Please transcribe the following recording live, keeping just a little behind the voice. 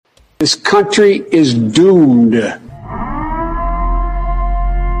This country is doomed.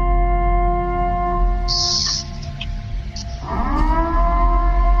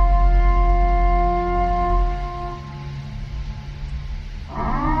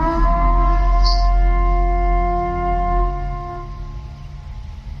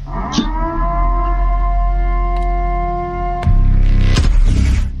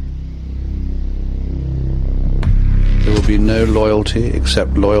 No loyalty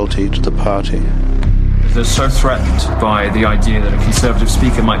except loyalty to the party. They're so threatened by the idea that a conservative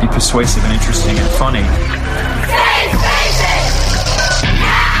speaker might be persuasive and interesting and funny.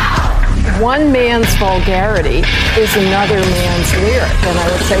 One man's vulgarity is another man's lyric, and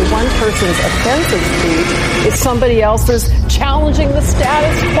I would say one person's offensive speech is somebody else's challenging the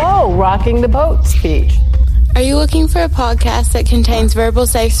status quo, rocking the boat speech. Are you looking for a podcast that contains verbal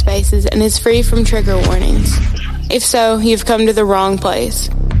safe spaces and is free from trigger warnings? If so, you've come to the wrong place.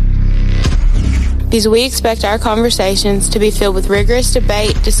 Because we expect our conversations to be filled with rigorous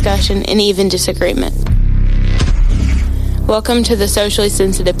debate, discussion, and even disagreement. Welcome to the Socially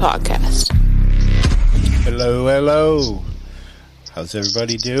Sensitive Podcast. Hello, hello. How's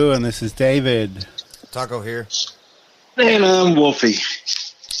everybody doing? This is David. Taco here. And I'm Wolfie.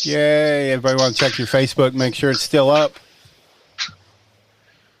 Yay, everybody want to check your Facebook, make sure it's still up.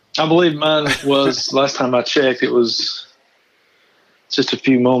 I believe mine was, last time I checked, it was just a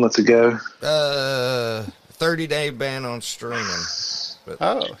few moments ago. 30-day ban on streaming. But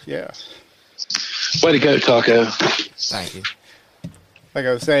oh, yeah. Way to go, Taco. Thank you. Like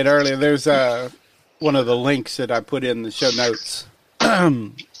I was saying earlier, there's one of the links that I put in the show notes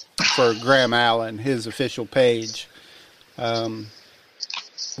for Graham Allen, his official page,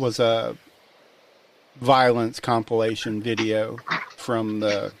 was a violence compilation video from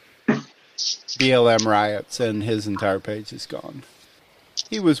the BLM riots, and his entire page is gone.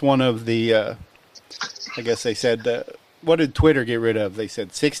 He was one of the, I guess they said, what did Twitter get rid of? They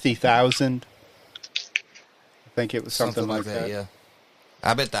said 60,000. I think it was something like that. Yeah.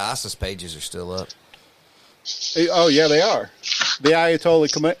 I bet the ISIS pages are still up. Oh, yeah, they are. The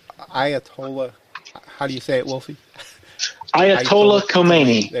Ayatollah, how do you say it, Wolfie? Ayatollah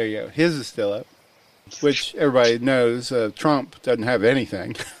Khomeini. There you go. His is still up, which everybody knows Trump doesn't have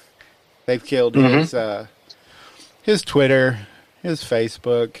anything. They've killed his Twitter, his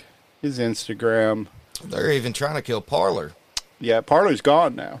Facebook, his Instagram. They're even trying to kill Parler. Yeah, Parler's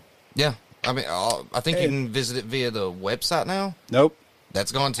gone now. Yeah. I mean, I think you can visit it via the website now. Nope.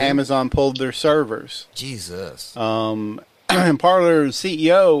 That's gone too? Amazon pulled their servers. Jesus. And Parler's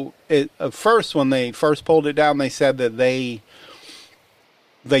CEO, at first, when they first pulled it down, they said that they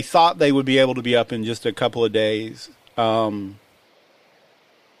thought they would be able to be up in just a couple of days.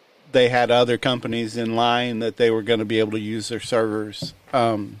 They had other companies in line that they were going to be able to use their servers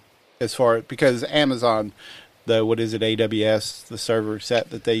because Amazon, AWS, the server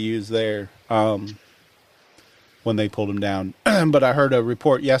set that they use there, when they pulled them down. But I heard a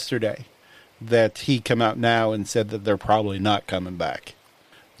report yesterday that he come out now and said that they're probably not coming back.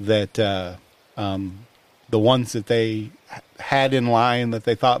 That the ones that they had in line that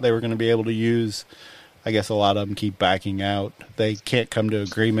they thought they were going to be able to use, I guess a lot of them keep backing out. They can't come to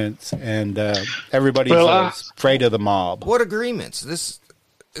agreements, and everybody's afraid of the mob. What agreements? It's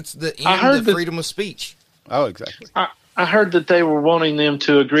the end of freedom of speech. Oh, exactly. I heard that they were wanting them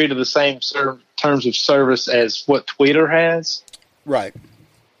to agree to the same terms of service as what Twitter has. Right.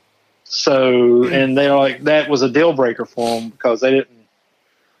 So, and they're like, that was a deal breaker for them because they didn't.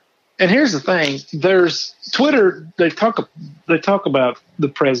 And here's the thing: there's Twitter. They talk about the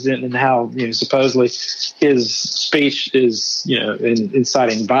president and how supposedly his speech is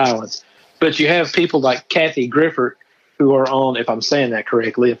inciting violence. But you have people like Kathy Griffith who are on. If I'm saying that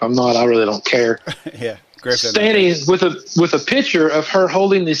correctly, if I'm not, I really don't care. Yeah, Griffith. Standing with a picture of her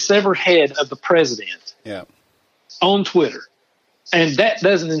holding the severed head of the president. Yeah. On Twitter. And that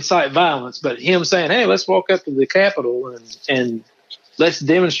doesn't incite violence, but him saying, hey, let's walk up to the Capitol and let's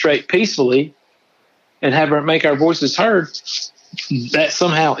demonstrate peacefully and make our voices heard, that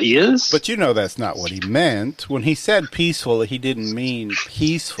somehow is. But that's not what he meant. When he said peacefully, he didn't mean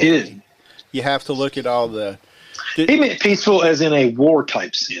peacefully. You have to look at all the... He meant peaceful as in a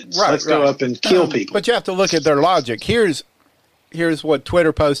war-type sense. Right, let's go up and kill people. But you have to look at their logic. Here's what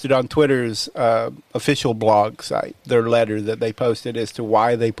Twitter posted on Twitter's official blog site, their letter that they posted as to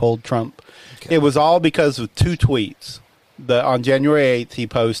why they pulled Trump. Okay. It was all because of two tweets. On January 8th, he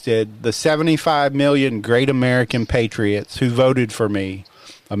posted, the 75 million great American patriots who voted for me,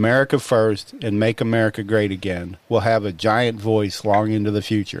 America first, and make America great again, will have a giant voice long into the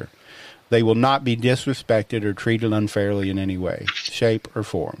future. They will not be disrespected or treated unfairly in any way, shape, or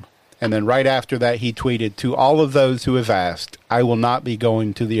form. And then right after that, he tweeted, "To all of those who have asked, I will not be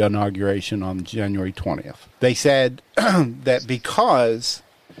going to the inauguration on January 20th. They said that because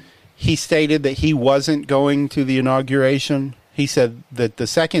he stated that he wasn't going to the inauguration, he said that the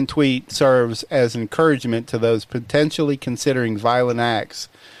second tweet serves as encouragement to those potentially considering violent acts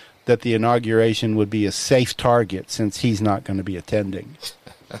that the inauguration would be a safe target since he's not going to be attending."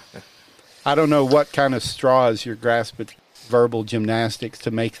 I don't know what kind of straws you're grasping, verbal gymnastics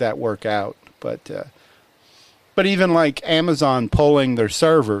to make that work out, but even like Amazon pulling their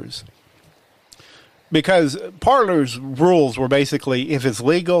servers, because Parler's rules were basically, if it's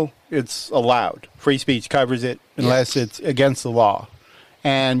legal, it's allowed. Free speech covers it unless it's against the law.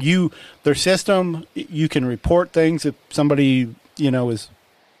 And their system, you can report things if somebody,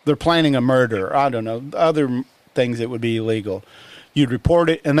 they're planning a murder, I don't know, other things that would be illegal. You'd report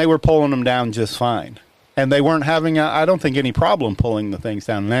it, and they were pulling them down just fine. And they weren't having, I don't think, any problem pulling the things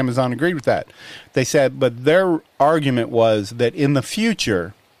down. And Amazon agreed with that. They said, but their argument was that in the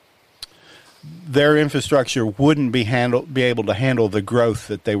future, their infrastructure wouldn't be able to handle the growth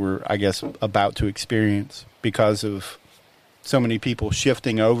that they were, I guess, about to experience because of so many people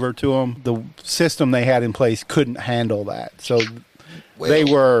shifting over to them. The system they had in place couldn't handle that. So they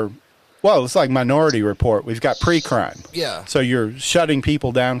were... Well, it's like Minority Report. We've got pre-crime. Yeah. So you're shutting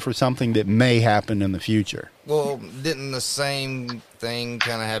people down for something that may happen in the future. Well, didn't the same thing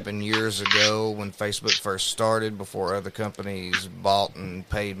kind of happen years ago when Facebook first started, before other companies bought and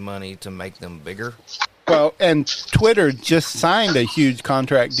paid money to make them bigger? Well, and Twitter just signed a huge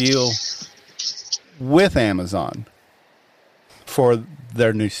contract deal with Amazon for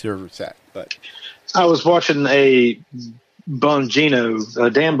their new server set. But I was watching Dan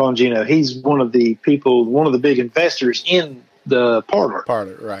Bongino. He's one of the big investors in the Parler.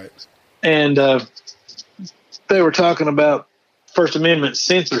 Parler, right. And they were talking about First Amendment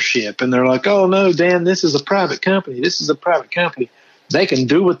censorship. And they're like, oh, no, Dan, this is a private company. They can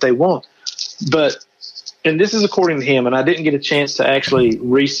do what they want. And this is according to him, and I didn't get a chance to actually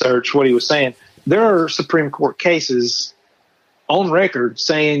research what he was saying. There are Supreme Court cases on record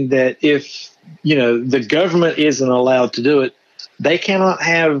saying that if the government isn't allowed to do it, they cannot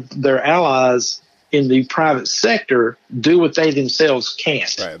have their allies in the private sector do what they themselves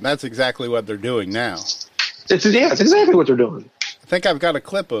can't. Right, and that's exactly what they're doing now. It's exactly what they're doing. I think I've got a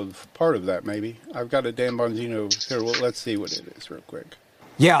clip of part of that, maybe. I've got a Dan Bongino here. Well, let's see what it is real quick.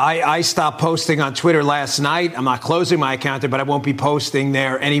 Yeah, I stopped posting on Twitter last night. I'm not closing my account there, but I won't be posting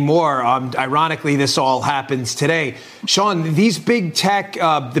there anymore. Ironically, this all happens today. Sean, these big tech,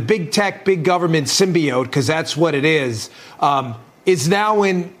 the big tech, big government symbiote, because that's what it is now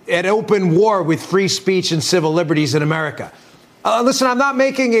at open war with free speech and civil liberties in America. Listen, I'm not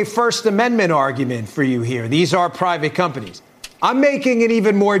making a First Amendment argument for you here. These are private companies. I'm making an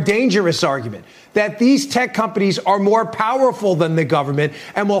even more dangerous argument that these tech companies are more powerful than the government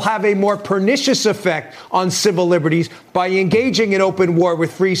and will have a more pernicious effect on civil liberties by engaging in open war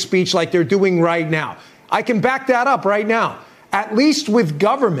with free speech like they're doing right now. I can back that up right now. At least with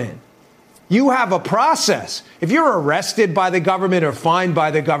government, you have a process. If you're arrested by the government or fined by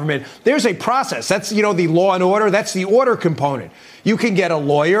the government, there's a process. That's, the law and order. That's the order component. You can get a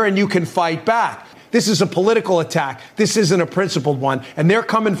lawyer and you can fight back. This is a political attack. This isn't a principled one. And they're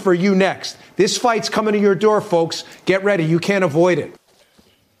coming for you next. This fight's coming to your door, folks. Get ready. You can't avoid it.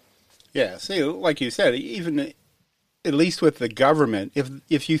 Yeah, see, like you said, even at least with the government,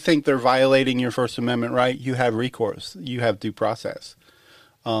 if you think they're violating your First Amendment right, you have recourse. You have due process.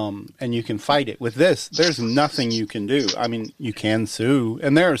 And you can fight it. With this, there's nothing you can do. I mean, you can sue.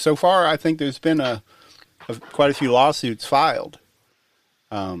 And so far, I think there's been quite a few lawsuits filed.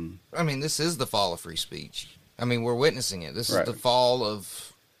 This is the fall of free speech. We're witnessing it. This is right. the fall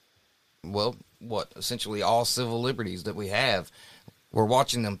of, essentially all civil liberties that we have. We're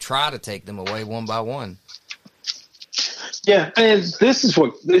watching them try to take them away one by one. Yeah, and this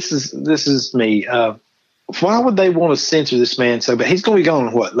is me. Why would they want to censor this man so bad? He's going to be gone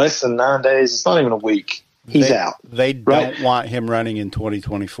in less than 9 days? It's not even a week. He's out. They don't want him running in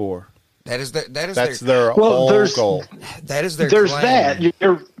 2024. That's their whole goal. That is their There's claim.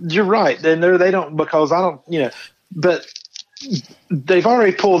 that. You're right. And they don't, because I don't, but they've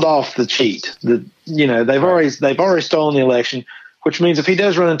already pulled off the cheat. They've already stolen the election, which means if he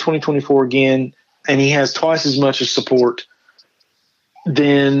does run in 2024 again and he has twice as much as support,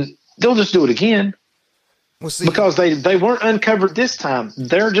 then they'll just do it again. Well, see, because they weren't uncovered this time.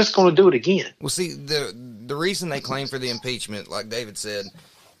 They're just going to do it again. Well, see, the reason they claim for the impeachment, like David said,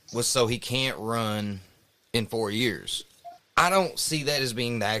 was so he can't run in 4 years. I don't see that as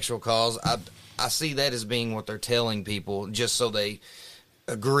being the actual cause. I see that as being what they're telling people, just so they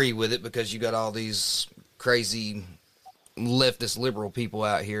agree with it because you got all these crazy leftist liberal people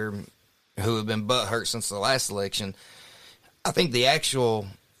out here who have been butthurt since the last election. I think the actual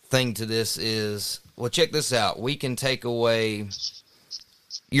thing to this is, well, check this out. We can take away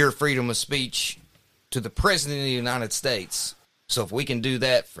your freedom of speech to the President of the United States. So if we can do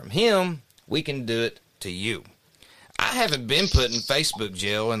that from him, we can do it to you. I haven't been put in Facebook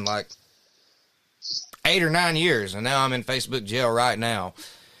jail in like 8 or 9 years, and now I'm in Facebook jail right now,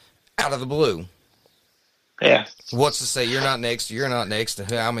 out of the blue. Yeah. What's to say you're not next to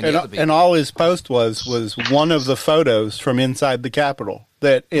how many other people? And all his post was one of the photos from inside the Capitol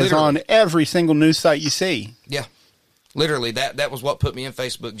that is Literally. on every single news site you see. Yeah. Literally, that was what put me in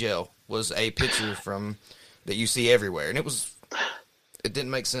Facebook jail, was a picture from that you see everywhere. And it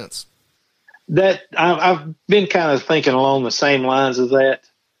didn't make sense. That I've been kind of thinking along the same lines as that.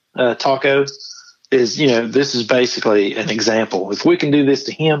 Taco is, this is basically an example. If we can do this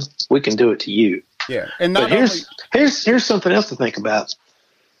to him, we can do it to you. Yeah, and but here's something else to think about.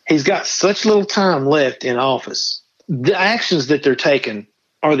 He's got such little time left in office. The actions that they're taking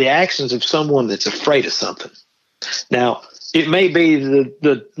are the actions of someone that's afraid of something. Now, it may be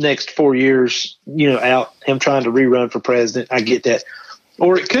the next 4 years, out him trying to rerun for president. I get that,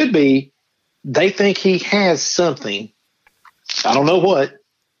 or it could be they think he has something. I don't know what,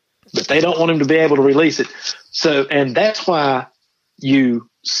 but they don't want him to be able to release it. So, and that's why you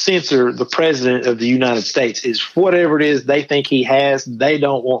censor the president of the United States, is whatever it is they think he has, they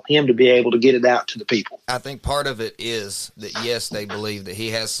don't want him to be able to get it out to the people. I think part of it is that, yes, they believe that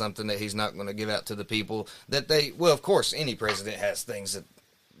he has something that he's not going to give out to the people. Well, of course, any president has things that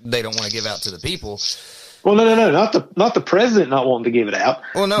they don't want to give out to the people. Well, no, not the president not wanting to give it out.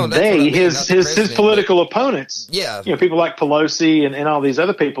 Well, no, that's what I mean, his political opponents. Yeah, people like Pelosi and all these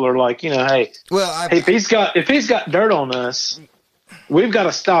other people are like, hey, well, if he's got dirt on us, we've got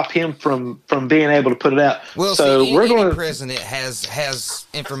to stop him from being able to put it out. Well, so any president has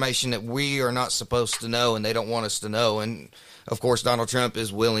information that we are not supposed to know, and they don't want us to know. And of course, Donald Trump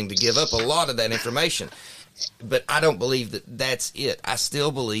is willing to give up a lot of that information. But I don't believe that that's it. I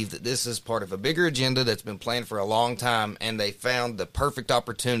still believe that this is part of a bigger agenda that's been planned for a long time, and they found the perfect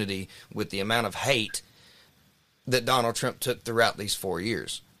opportunity with the amount of hate that Donald Trump took throughout these 4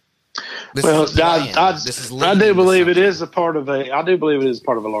 years. I do believe it is part of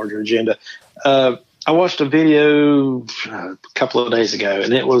a larger agenda. I watched a video a couple of days ago,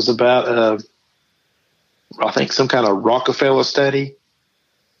 and it was about I think some kind of Rockefeller study.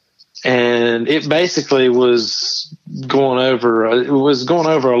 And it basically was going over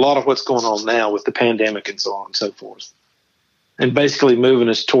a lot of what's going on now with the pandemic and so on and so forth, and basically moving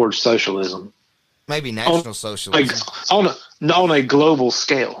us towards socialism, maybe national socialism, on a global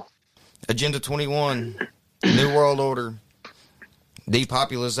scale. Agenda 21, New World Order,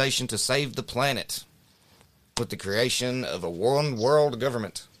 depopulation to save the planet, with the creation of a one world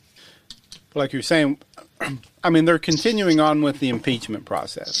government. Like you're saying, I mean, they're continuing on with the impeachment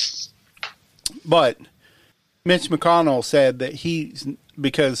process. But Mitch McConnell said that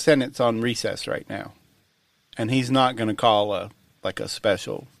because Senate's on recess right now, and he's not going to call a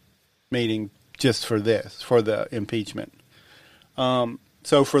special meeting just for the impeachment.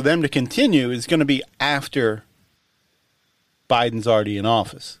 So for them to continue is going to be after Biden's already in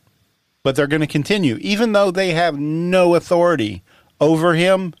office. But they're going to continue, even though they have no authority over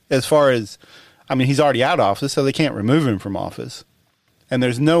him as far as, he's already out of office, so they can't remove him from office. And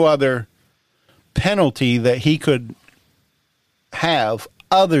there's no other penalty that he could have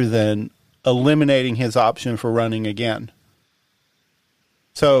other than eliminating his option for running again.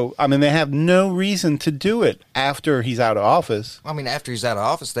 So, they have no reason to do it after he's out of office. After he's out of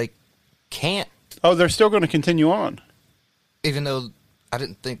office, they can't. Oh, they're still going to continue on. Even though I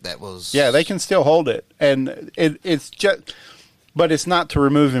didn't think that was... Yeah, they can still hold it. And it's just... But it's not to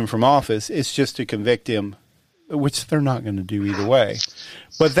remove him from office. It's just to convict him, which they're not going to do either way.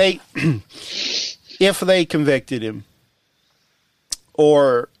 But if they convicted him,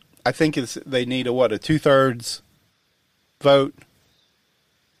 or I think they need a 2/3 vote.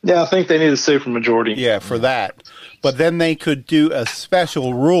 Yeah, I think they need a supermajority. Yeah, for that. But then they could do a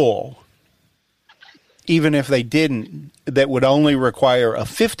special rule, even if they didn't, that would only require a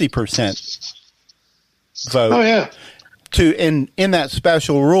 50% vote. Oh, yeah. In that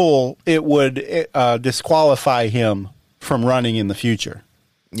special rule, it would disqualify him from running in the future.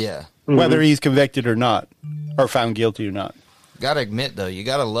 Yeah. Whether he's convicted or not, or found guilty or not. Got to admit, though, you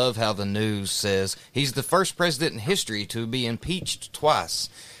got to love how the news says he's the first president in history to be impeached twice.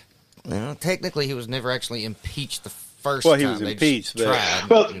 Well, technically, he was never actually impeached the first time. Well, he was impeached. He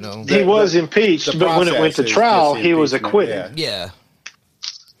was impeached, but when it went to trial, he was acquitted. Yeah.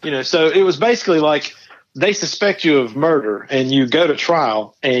 So it was basically like they suspect you of murder, and you go to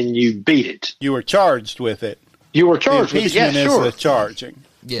trial, and you beat it. You were charged with it. You were charged with it. Yeah, Impeachment sure. is the charging.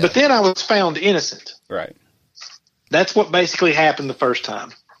 Yeah. But then I was found innocent. Right. That's what basically happened the first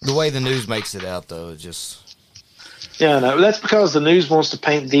time. The way the news makes it out, though, is just... Yeah, no, that's because the news wants to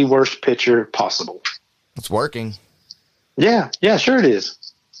paint the worst picture possible. It's working. Yeah, sure it is.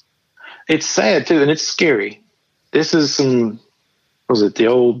 It's sad, too, and it's scary. This is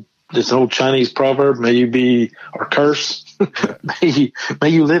this old Chinese proverb, may you be, or curse, may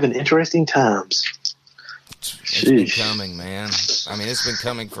you live in interesting times. It's been coming, man. I mean, it's been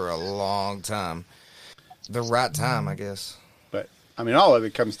coming for a long time. The right time, I guess. But, I mean, all of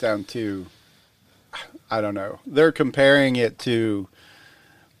it comes down to, I don't know. They're comparing it to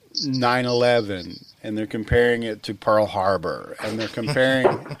 9/11, and they're comparing it to Pearl Harbor, and they're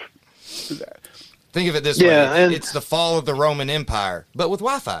comparing... Think of it this Yeah, way. and- It's the fall of the Roman Empire, but with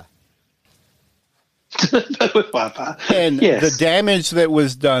Wi-Fi. With Wi-Fi. And Yes. the damage that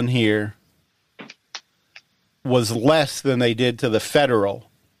was done here was less than they did to the federal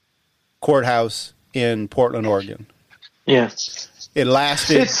courthouse in Portland, Oregon. Yeah. It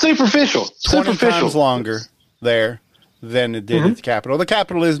lasted It's superficial. 20 times longer there than it did Mm-hmm. at the Capitol. The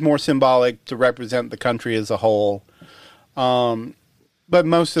Capitol is more symbolic to represent the country as a whole. But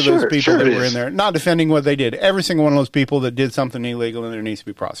most of those people that were in there, not defending what they did, every single one of those people that did something illegal in there needs to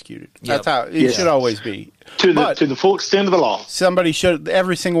be prosecuted. That's how it should always be. To the full extent of the law.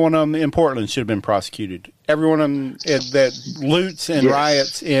 Every single one of them in Portland should have been prosecuted. Every one of them that loots and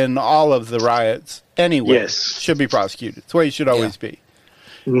riots in all of the riots anywhere should be prosecuted. It's the way it should always be.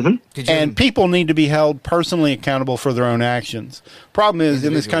 Mm-hmm. And people need to be held personally accountable for their own actions. Problem is,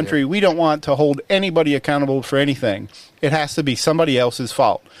 in this country, we don't want to hold anybody accountable for anything. It has to be somebody else's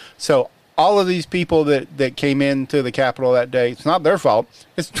fault. So all of these people that came into the Capitol that day, it's not their fault.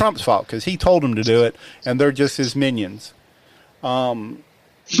 It's Trump's fault because he told them to do it, and they're just his minions.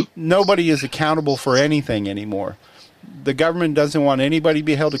 Nobody is accountable for anything anymore. The government doesn't want anybody to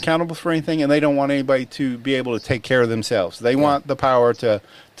be held accountable for anything, and they don't want anybody to be able to take care of themselves. They want the power to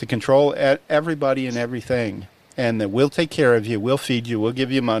control everybody and everything, and that we'll take care of you, we'll feed you, we'll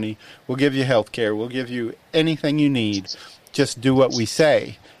give you money, we'll give you health care, we'll give you anything you need. Just do what we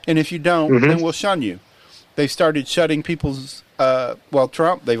say. And if you don't, then we'll shun you. They've started shutting people's,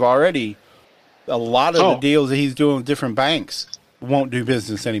 Trump, they've already, a lot of the deals that he's doing with different banks won't do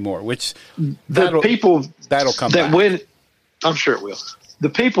business anymore, which that'll come back. I'm sure it will. The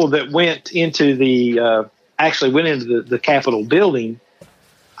people that went into the Capitol building,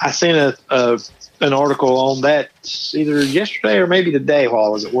 I seen an article on that either yesterday or maybe today while I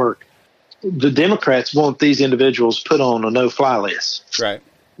was at work. The Democrats want these individuals put on a no-fly list, right?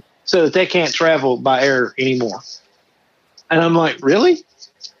 So that they can't travel by air anymore. And I'm like, really?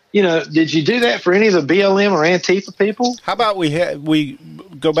 Did you do that for any of the BLM or Antifa people? How about we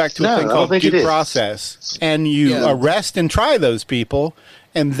go back to a thing called due process, and you arrest and try those people,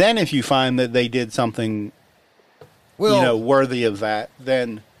 and then if you find that they did something, worthy of that,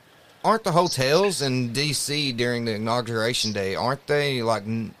 then aren't the hotels in D.C. during the inauguration day? Aren't they like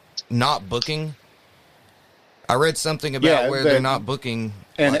not booking? I read something about where they're not booking.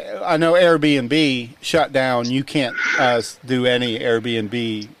 And I know Airbnb shut down. You can't do any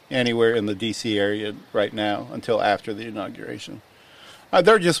Airbnb anywhere in the D.C. area right now until after the inauguration.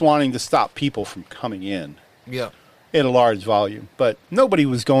 They're just wanting to stop people from coming in in a large volume. But nobody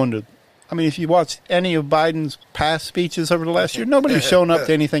was going to... I mean, if you watch any of Biden's past speeches over the last year, nobody was showing up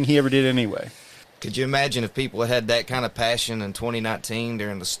to anything he ever did anyway. Could you imagine if people had that kind of passion in 2019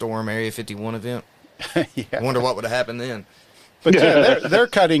 during the Storm Area 51 event? I wonder what would have happened then. But they're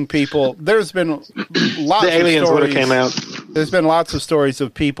cutting people. There's been lots the aliens of stories. Would have came out. There's been lots of stories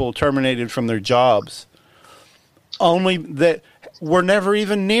of people terminated from their jobs, only that were never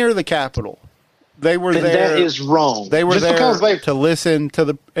even near the Capitol. They were there. That is wrong. They were just there to listen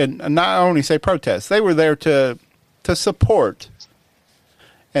to and not only say protest. They were there to support,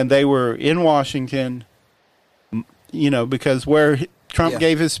 and they were in Washington. Because where Trump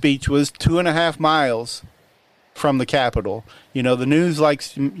gave his speech was 2.5 miles from the Capitol. The news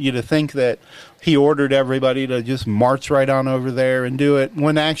likes you to think that he ordered everybody to just march right on over there and do it,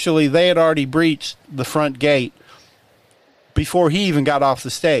 when actually they had already breached the front gate before he even got off the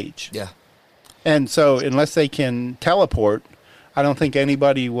stage. Yeah. And so unless they can teleport, I don't think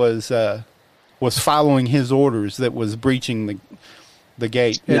anybody was following his orders that was breaching the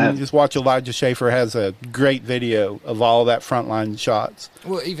gate. And just watch, Elijah Schaffer has a great video of all that frontline shots.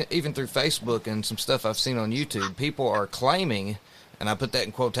 Well, even through Facebook and some stuff I've seen on YouTube, people are claiming, and I put that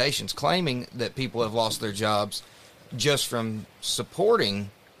in quotations, claiming that people have lost their jobs just from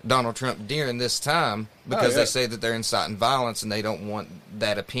supporting Donald Trump during this time because they say that they're inciting violence and they don't want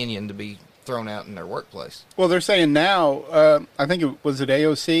that opinion to be thrown out in their workplace. Well, they're saying now, I think it was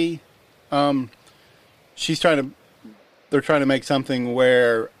AOC. They're trying to make something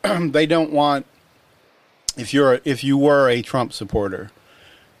where they don't want, if you were a Trump supporter,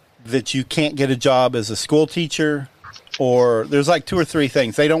 that you can't get a job as a school teacher, or there's like 2 or 3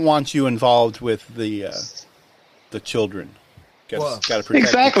 things. They don't want you involved with the children. Got to protect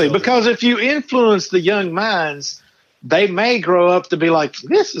exactly, the children. because if you influence the young minds, they may grow up to be like,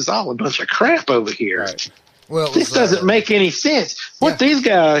 this is all a bunch of crap over here. Right. Well, This doesn't make any sense. What these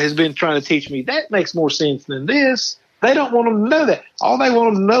guys has been trying to teach me, that makes more sense than this. They don't want them to know that. All they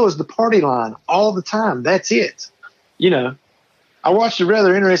want them to know is the party line all the time. That's it. You know, I watched a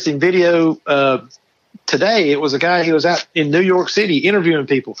rather interesting video today. It was a guy, he was out in New York City interviewing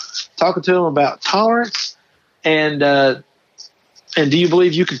people, talking to them about tolerance and do you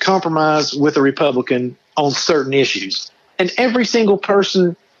believe you could compromise with a Republican on certain issues? And every single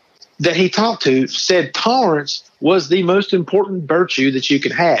person that he talked to said tolerance was the most important virtue that you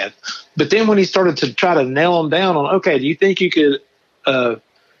could have. But then when he started to try to nail them down on, okay, do you think you could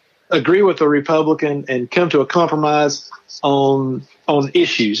agree with a Republican and come to a compromise on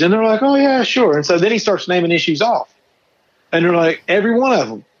issues? And they're like, oh, yeah, sure. And so then he starts naming issues off. And they're like, every one of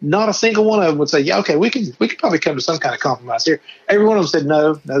them, not a single one of them would say, yeah, okay, we could probably come to some kind of compromise here. Every one of them said,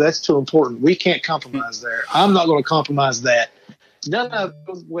 no, that's too important. We can't compromise there. I'm not going to compromise that. None of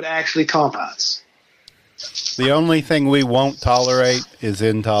them would actually compromise. The only thing we won't tolerate is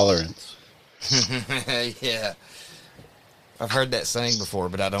intolerance. Yeah. I've heard that saying before,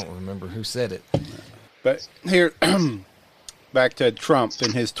 but I don't remember who said it. But here, back to Trump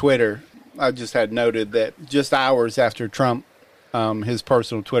and his Twitter. I just had noted that just hours after Trump, his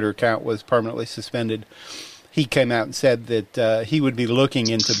personal Twitter account was permanently suspended, he came out and said that he would be looking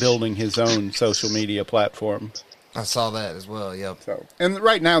into building his own social media platform. I saw that as well, yep. So, and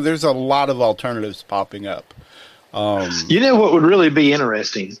right now, there's a lot of alternatives popping up. You know what would really be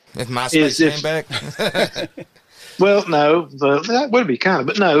interesting? If MySpace came back? Well, no, but that would be kind of,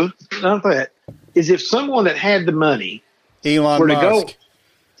 but no, not that. Is if someone that had the money Elon were to Musk.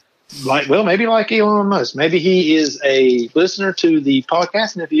 go, maybe like Elon Musk. Maybe he is a listener to the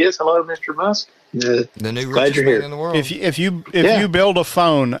podcast, and if he is, hello, Mr. Musk. The new glad richest you're man here. in the world. If you build a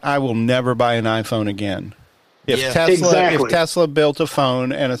phone, I will never buy an iPhone again. If Tesla built a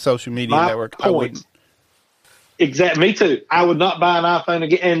phone and a social media network, I wouldn't. Exactly. Me too. I would not buy an iPhone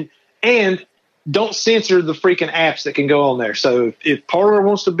again. And don't censor the freaking apps that can go on there. So if Parler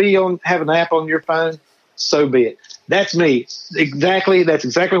wants to have an app on your phone, so be it. That's me. Exactly. That's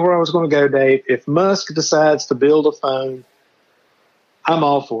exactly where I was going to go, Dave. If Musk decides to build a phone, I'm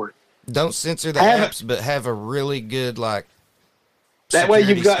all for it. Don't censor the apps, but have a really good, that way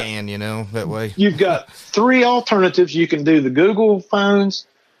you've got scan, that way. You've got 3 alternatives. You can do the Google phones,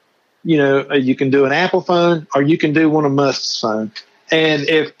 you can do an Apple phone, or you can do one of Musk's phone. And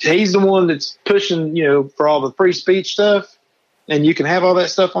if he's the one that's pushing, for all the free speech stuff, and you can have all that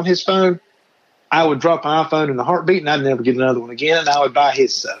stuff on his phone, I would drop my iPhone in a heartbeat, and I'd never get another one again, and I would buy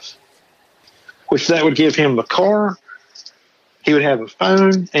his stuff. Which that would give him a car. He would have a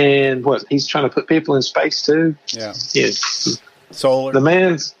phone, and he's trying to put people in space too. Yeah. Solar. The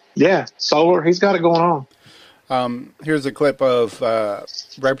man's, solar. He's got it going on. Here's a clip of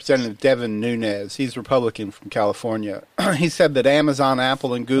Representative Devin Nunes. He's Republican from California. He said that Amazon,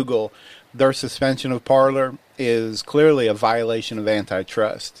 Apple, and Google, their suspension of Parler is clearly a violation of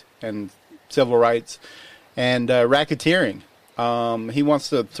antitrust and civil rights and racketeering. He wants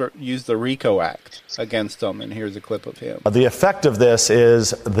to use the RICO Act against them, and here's a clip of him. The effect of this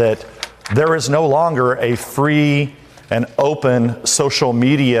is that there is no longer a free and open social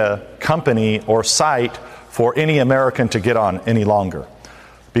media company or site for any American to get on any longer.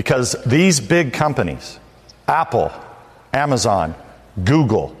 Because these big companies, Apple, Amazon,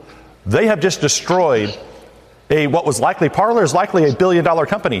 Google, they have just destroyed what was likely, Parler is likely $1 billion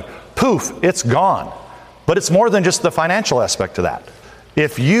company. Poof, it's gone. But it's more than just the financial aspect of that.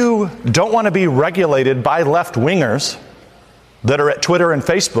 If you don't want to be regulated by left-wingers that are at Twitter and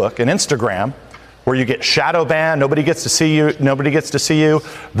Facebook and Instagram, where you get shadow banned, nobody gets to see you,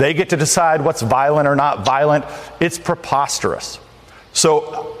 they get to decide what's violent or not violent, it's preposterous.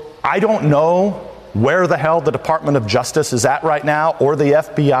 So I don't know where the hell the Department of Justice is at right now, or the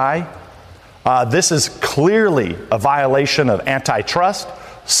FBI. This is clearly a violation of antitrust,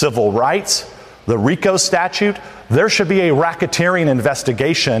 civil rights, the RICO statute. There should be a racketeering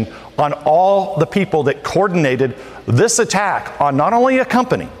investigation on all the people that coordinated this attack on not only a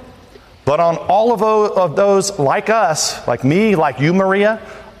company, but on all of those like us, like me, like you, Maria,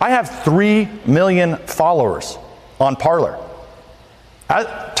 I have 3 million followers on Parler.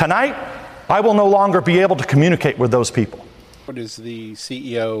 Tonight, I will no longer be able to communicate with those people. What is the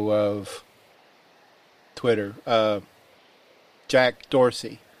CEO of Twitter? Jack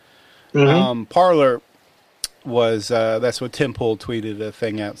Dorsey. Parler was, that's what Tim Pool tweeted a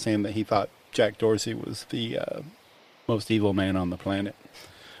thing out saying that he thought Jack Dorsey was the most evil man on the planet.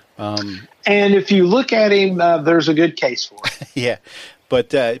 And if you look at him, there's a good case for it. Yeah. But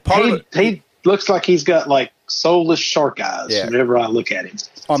Parler, he looks like he's got like soulless shark eyes whenever I look at him.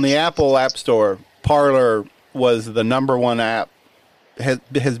 On the Apple App Store, Parler was the number one app,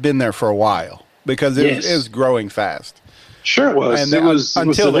 has been there for a while because it is growing fast. Sure it was. And it was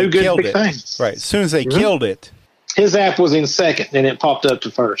until the they new good killed big it. thing. Right. As soon as they killed it. His app was in second, and it popped up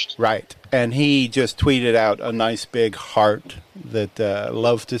to first. Right. And he just tweeted out a nice big heart that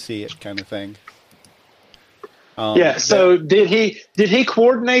love to see it kind of thing. So did he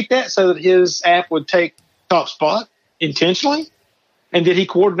coordinate that so that his app would take top spot intentionally? And did he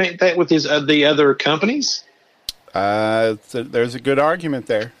coordinate that with the other companies? There's a good argument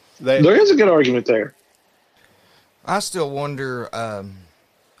there. There is a good argument there. I still wonder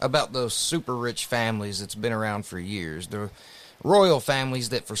about those super rich families that's been around for years. The royal families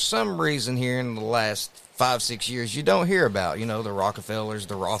that for some reason here in the last 5-6 years you don't hear about. You know, the Rockefellers,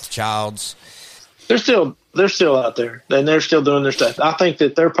 the Rothschilds. They're still out there, and they're still doing their stuff. I think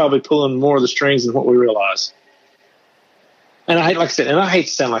that they're probably pulling more of the strings than what we realize. And I hate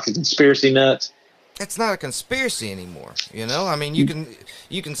to sound like a conspiracy nut. It's not a conspiracy anymore, you know? I mean, you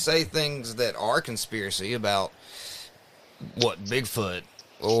can say things that are conspiracy about what Bigfoot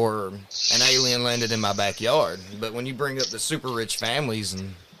or an alien landed in my backyard, but when you bring up the super rich families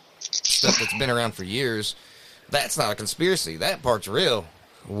and stuff that's been around for years, that's not a conspiracy. That part's real.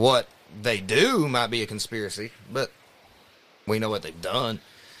 What they do might be a conspiracy, but we know what they've done.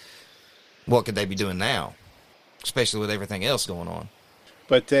 What could they be doing now, especially with everything else going on?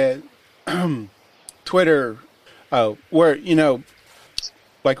 But Twitter, where, you know,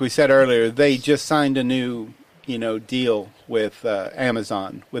 like we said earlier, they just signed a new, you know, deal with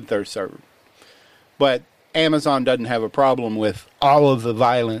Amazon with their server. But Amazon doesn't have a problem with all of the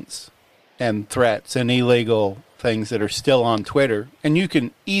violence and threats and illegal things that are still on Twitter. And you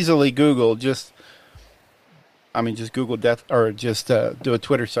can easily Google just Google death, or just do a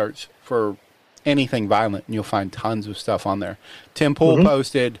Twitter search for anything violent, and you'll find tons of stuff on there. Tim Pool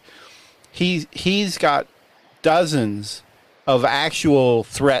posted, he's got dozens of actual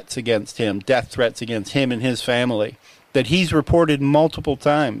threats against him, death threats against him and his family, that he's reported multiple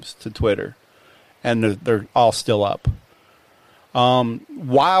times to Twitter, and they're all still up.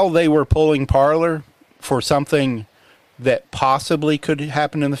 While they were pulling Parler for something that possibly could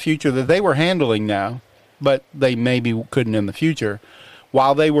happen in the future that they were handling now, but they maybe couldn't in the future,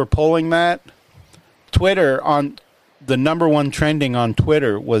 while they were pulling that, Twitter, on the number one trending on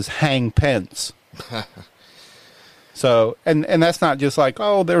Twitter was hang Pence. So, and that's not just like,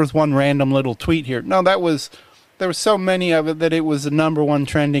 oh, there was one random little tweet here. No, there was so many of it that it was the number one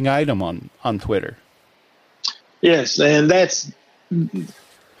trending item on Twitter. Yes, and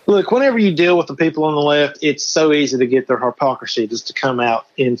look, whenever you deal with the people on the left, it's so easy to get their hypocrisy just to come out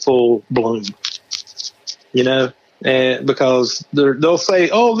in full bloom. You know, because they'll say,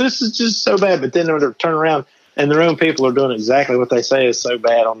 oh, this is just so bad, but then they'll turn around and their own people are doing exactly what they say is so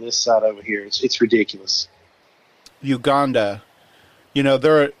bad on this side over here. It's ridiculous. Uganda, you know,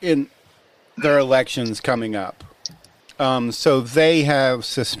 there are elections coming up. So they have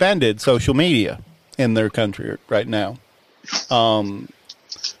suspended social media in their country right now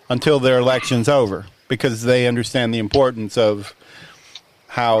until their election's over, because they understand the importance of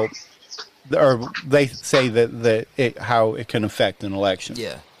how, or they say how it can affect an election.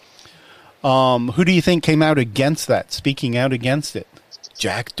 Yeah. Who do you think came out against that, speaking out against it?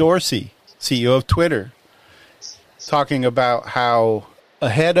 Jack Dorsey, CEO of Twitter, talking about how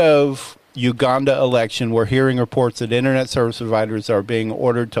ahead of Uganda election, we're hearing reports that internet service providers are being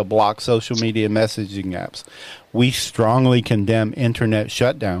ordered to block social media messaging apps. We strongly condemn internet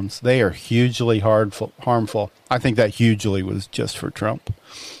shutdowns. They are hugely harmful. I think that hugely was just for Trump.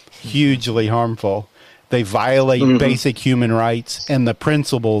 Hugely harmful. They violate basic human rights and the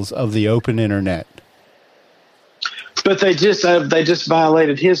principles of the open internet. But they just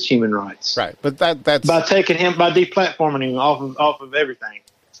violated his human rights, right? But that's by taking him, by deplatforming him off of everything.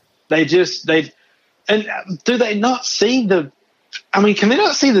 And do they not see the? I mean, can they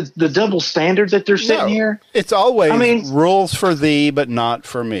not see the double standard that they're setting here? It's always rules for thee, but not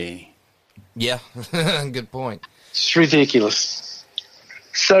for me. Yeah, good point. It's ridiculous.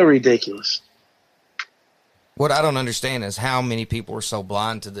 So ridiculous. What I don't understand is how many people are so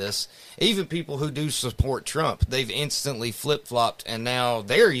blind to this. Even people who do support Trump, they've instantly flip-flopped, and now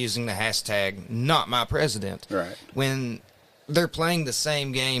they're using the hashtag not my president. Right. When they're playing the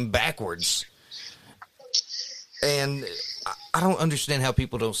same game backwards. And I don't understand how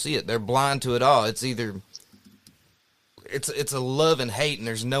people don't see it. They're blind to it all. It's either it's a love and hate, and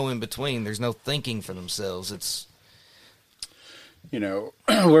there's no in between. There's no thinking for themselves. It's, you know,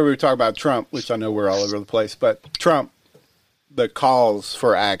 where we were talking about Trump, which I know we're all over the place, but Trump, the calls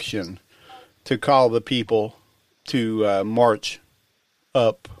for action to call the people to march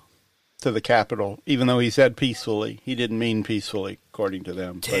up to the Capitol, even though he said peacefully. He didn't mean peacefully, according to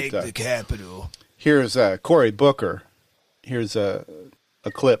them. Take the Capitol. Here's Cory Booker. Here's a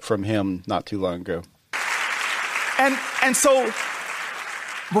clip from him not too long ago. And so,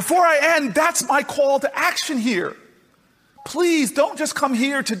 before I end, that's my call to action here. Please don't just come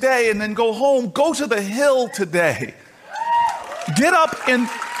here today and then go home. Go to the Hill today. Get up and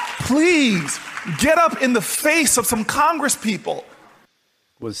please get up in the face of some Congress people.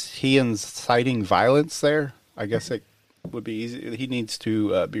 Was he inciting violence there? I guess it would be easy. He needs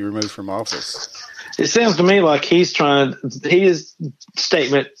to be removed from office. It sounds to me like his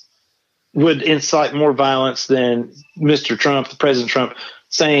statement would incite more violence than Mr. Trump, President Trump,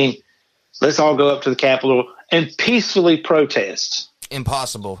 saying, let's all go up to the Capitol and peacefully protest.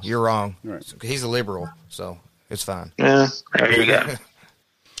 Impossible. You're wrong. Right. He's a liberal, so it's fine. Yeah, there you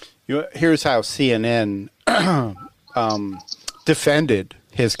go. Here's how CNN defended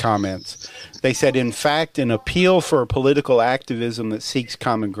his comments. They said, in fact, an appeal for political activism that seeks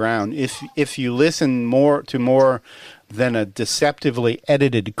common ground. If you listen more than a deceptively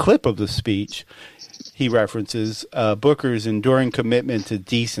edited clip of the speech, he references, Booker's enduring commitment to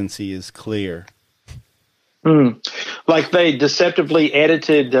decency is clear. Like they deceptively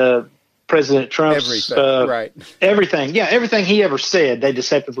edited President Trump's everything. Yeah, everything he ever said, they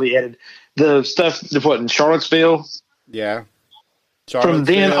deceptively edited. The stuff, in Charlottesville? Yeah. From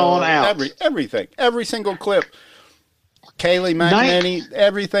then on out. Everything. Every single clip. Kayleigh McEnany,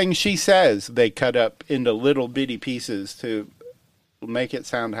 everything she says, they cut up into little bitty pieces to make it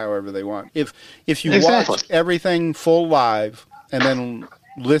sound however they want. If you watch everything full live and then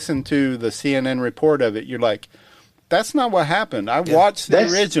listen to the CNN report of it, you're like, that's not what happened. I watched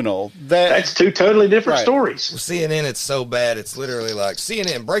the original. That's two totally different stories. Well, CNN, it's so bad. It's literally like,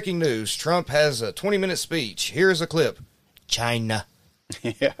 CNN, breaking news. Trump has a 20-minute speech. Here's a clip. China.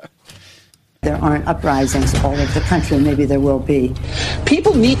 Yeah. There aren't uprisings all over the country. Maybe there will be.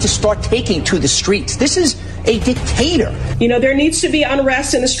 People need to start taking to the streets. This is a dictator. You know, there needs to be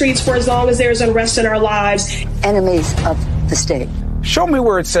unrest in the streets for as long as there's unrest in our lives. Enemies of the state. Show me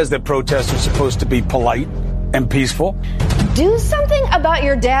where it says that protests are supposed to be polite and peaceful. Do something about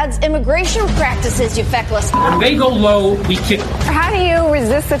your dad's immigration practices, you feckless. When they go low, we kick. How do you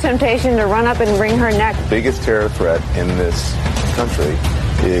resist the temptation to run up and wring her neck? The biggest terror threat in this country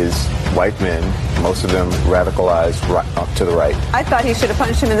is white men, most of them radicalized to the right. I thought he should have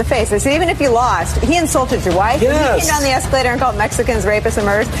punched him in the face. I said, even if you lost, he insulted your wife. Yes. He came down the escalator and called Mexicans rapists and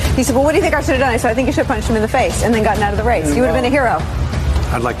murderers. He said, well, what do you think I should have done? I said, I think you should have punched him in the face and then gotten out of the race. You would have been a hero.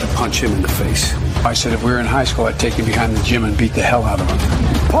 I'd like to punch him in the face. I said if we were in high school, I'd take him behind the gym and beat the hell out of him.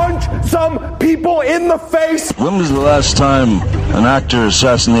 Punch some people in the face! When was the last time an actor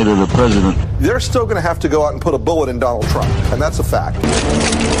assassinated a president? They're still going to have to go out and put a bullet in Donald Trump, and that's a fact.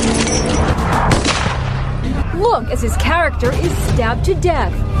 Look, as his character is stabbed to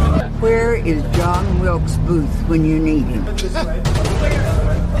death. Where is John Wilkes Booth when you need him? That's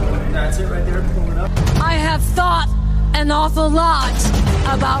it right there. Pull it up. I have thought an awful lot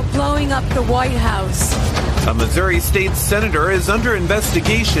about blowing up the White House. A Missouri state senator is under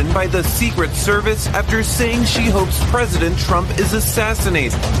investigation by the Secret Service after saying she hopes President Trump is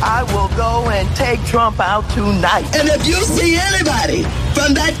assassinated. I will go and take Trump out tonight. And if you see anybody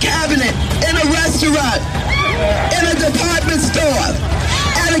from that cabinet in a restaurant, in a department store,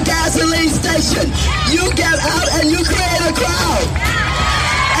 at a gasoline station, you get out and you create a crowd.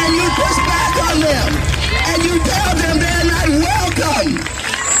 And you push back on them. And you tell them they're not welcome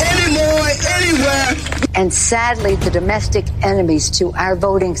anymore, anywhere. And sadly, the domestic enemies to our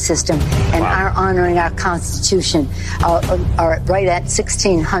voting system and our honoring our Constitution are right at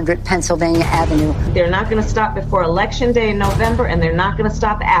 1600 Pennsylvania Avenue. They're not going to stop before Election Day in November, and they're not going to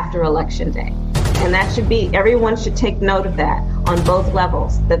stop after Election Day. And that should be, everyone should take note of that on both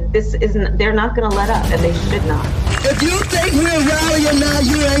levels, that this isn't, they're not going to let up, and they should not. If you think we're rallying now,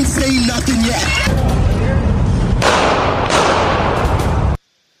 you ain't seen nothing yet.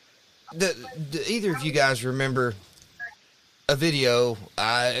 Do either of you guys remember a video.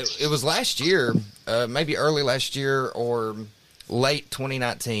 It was last year, maybe early last year or late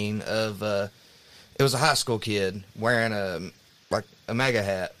 2019. It was a high school kid wearing a MAGA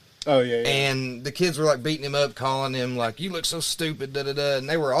hat. Oh yeah. And the kids were like beating him up, calling him like, "You look so stupid," da da da. And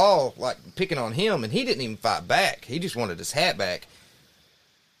they were all like picking on him, and he didn't even fight back. He just wanted his hat back.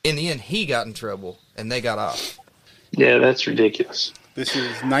 In the end, he got in trouble, and they got off. Yeah, that's ridiculous. This is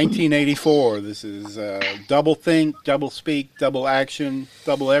 1984. This is double think, double speak, double action,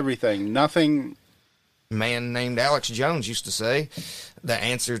 double everything. Nothing. A man named Alex Jones used to say, the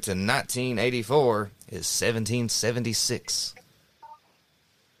answer to 1984 is 1776.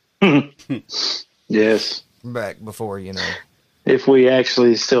 Yes. Back before, you know. If we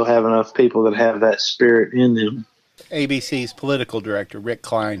actually still have enough people that have that spirit in them. ABC's political director, Rick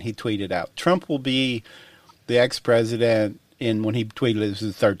Klein, he tweeted out, Trump will be the ex-president when he tweeted it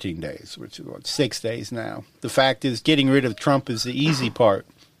was 13 days, which is 6 days now. The fact is, getting rid of Trump is the easy part.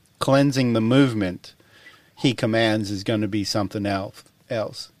 Cleansing the movement he commands is going to be something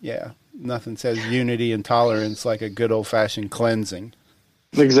else. Yeah. Nothing says unity and tolerance like a good old-fashioned cleansing.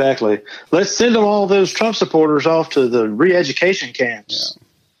 Exactly. Let's send them all those Trump supporters off to the re-education camps.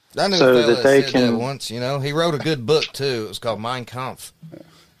 Yeah. I knew so a fella that they said that once, you know. He wrote a good book, too. It was called Mein Kampf.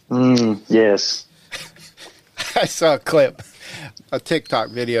 Yes. I saw a clip, a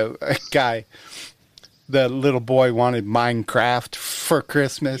TikTok video, a guy, the little boy wanted Minecraft for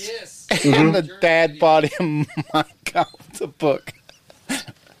Christmas. Yes. And the dad bought him Mein Kampf, the book.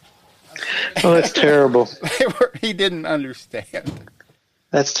 Oh, that's terrible. He didn't understand.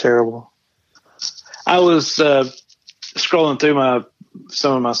 That's terrible. I was scrolling through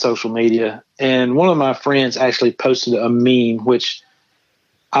some of my social media, and one of my friends actually posted a meme, which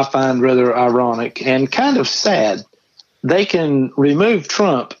I find rather ironic and kind of sad. They can remove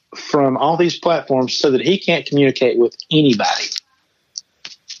Trump from all these platforms so that he can't communicate with anybody.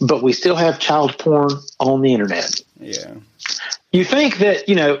 But we still have child porn on the internet. Yeah. You think that,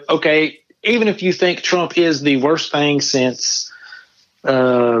 okay, even if you think Trump is the worst thing since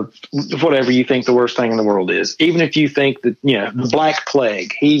whatever you think the worst thing in the world is, even if you think that, the Black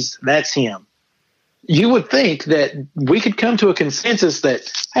Plague, that's him, you would think that we could come to a consensus that,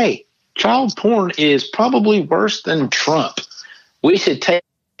 hey, child porn is probably worse than Trump. We should take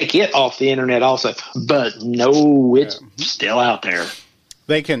it off the internet also. But no, it's still out there.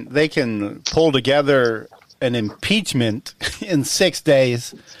 They can pull together an impeachment in 6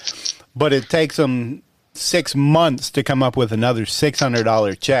 days, but it takes them 6 months to come up with another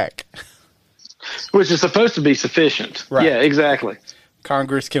 $600 check. Which is supposed to be sufficient. Right. Yeah, exactly.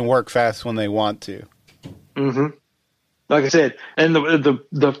 Congress can work fast when they want to. Mm-hmm. Like I said, and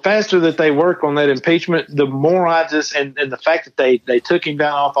the faster that they work on that impeachment, the more and the fact that they took him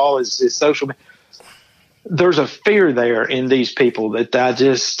down off all his social media, there's a fear there in these people that I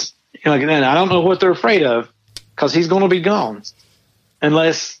just, I don't know what they're afraid of, because he's going to be gone.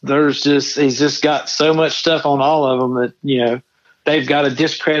 Unless he's just got so much stuff on all of them that, they've got to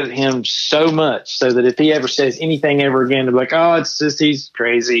discredit him so much so that if he ever says anything ever again, they'll be like, oh, it's just, he's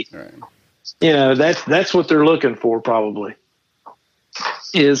crazy. Right. That's what they're looking for probably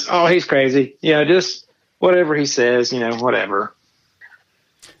is, oh, he's crazy. Just whatever he says, whatever.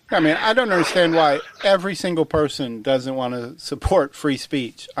 I mean, I don't understand why every single person doesn't want to support free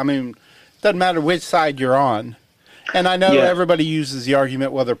speech. I mean, it doesn't matter which side you're on. And I know everybody uses the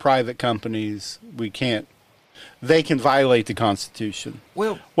argument, well, they're private companies. They can violate the Constitution.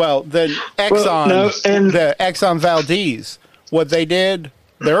 Well, then Exxon, the Exxon Valdez, what they did,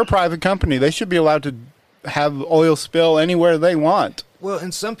 they're a private company. They should be allowed to have oil spill anywhere they want. Well,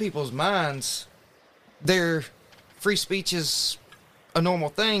 in some people's minds, their free speech is a normal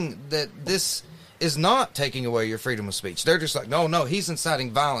thing, that this is not taking away your freedom of speech. They're just like, no, he's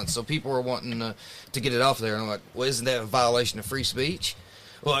inciting violence, so people are wanting to get it off there. And I'm like, well, isn't that a violation of free speech?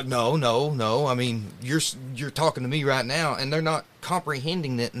 Well, like, no. I mean, you're talking to me right now, and they're not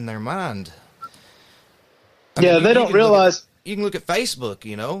comprehending it in their mind. I mean, they don't realize. You can look at Facebook,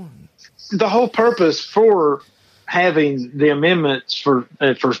 The whole purpose for having the amendments for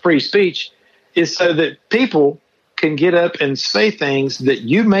free speech is so that people can get up and say things that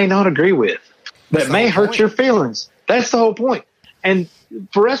you may not agree with, that may hurt your feelings. That's the whole point. And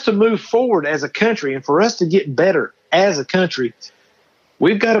for us to move forward as a country and for us to get better as a country,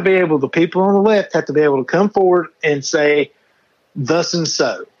 we've got to be able, the people on the left have to be able to come forward and say thus and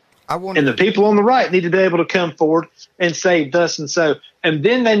so. And the people on the right need to be able to come forward and say thus and so. And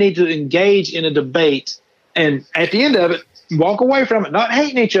then they need to engage in a debate. And at the end of it, walk away from it, not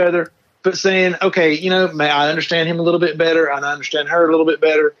hating each other, but saying, okay, I understand him a little bit better. I understand her a little bit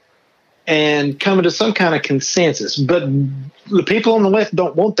better. and coming to some kind of consensus. But the people on the left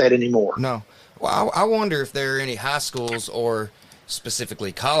don't want that anymore. No. Well, I wonder if there are any high schools or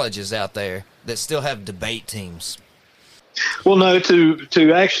specifically colleges out there that still have debate teams. Well, no,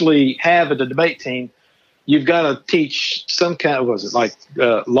 to actually have a debate team, you've got to teach some kind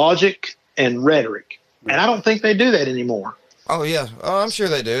of, logic and rhetoric. And I don't think they do that anymore. Oh, yeah. Oh, I'm sure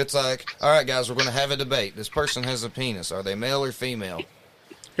they do. It's like, all right, guys, we're going to have a debate. This person has a penis. Are they male or female?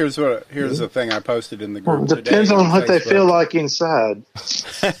 Here's the thing I posted in the group today. Depends on what they feel like inside.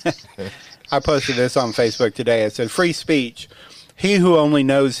 I posted this on Facebook today. It said, free speech. He who only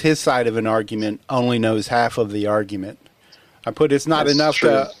knows his side of an argument only knows half of the argument. I put it's not enough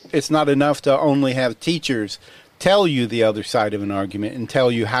to only have teachers tell you the other side of an argument and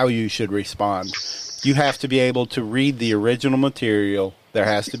tell you how you should respond. You have to be able to read the original material. There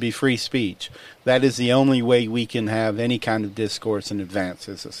has to be free speech. That is the only way we can have any kind of discourse and advance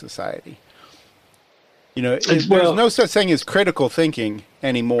as a society. There's no such thing as critical thinking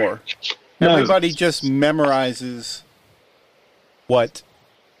anymore. No. Everybody just memorizes what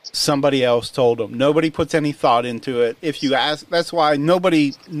somebody else told them. Nobody puts any thought into it. If you ask, that's why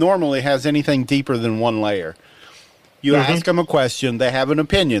nobody normally has anything deeper than one layer. You ask them a question, they have an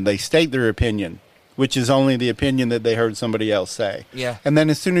opinion, they state their opinion, which is only the opinion that they heard somebody else say. Yeah. And then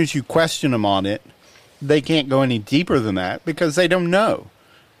as soon as you question them on it, they can't go any deeper than that because they don't know.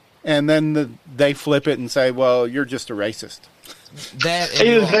 And then they flip it and say, well, you're just a racist.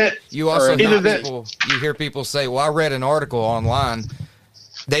 You hear people say, well, I read an article online.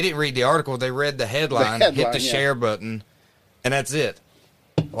 They didn't read the article. They read the headline, hit the share button, and that's it.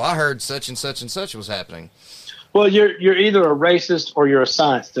 Well, I heard such and such and such was happening. Well, you're either a racist or you're a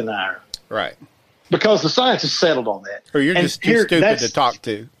science denier. Right. Because the science is settled on that. Or you're just too stupid to talk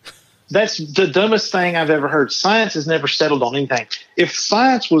to. That's the dumbest thing I've ever heard. Science has never settled on anything. If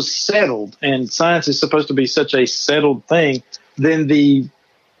science was settled, and science is supposed to be such a settled thing, then the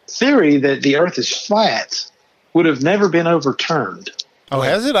theory that the earth is flat would have never been overturned. Oh,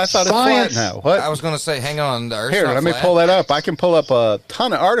 has it? I thought it's flat now. What? I was going to say, hang on. The Earth's Here, not let me flat. pull that up. I can pull up a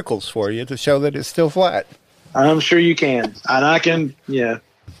ton of articles for you to show that it's still flat. I'm sure you can. And I can, yeah.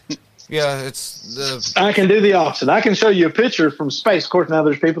 Yeah, I can do the opposite. I can show you a picture from space. Of course, now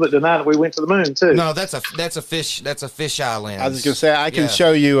there's people that deny that we went to the moon too. No, that's a fish island. I was going to say I can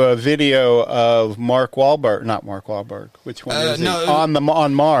show you a video of Mark Wahlberg, not Mark Wahlberg. Which one is he?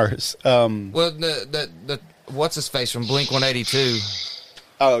 On Mars? Well, the what's his face from Blink-182?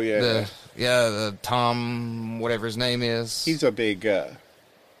 Oh yeah, the Tom, whatever his name is. He's a big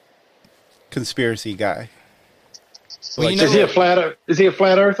conspiracy guy. Well, is he a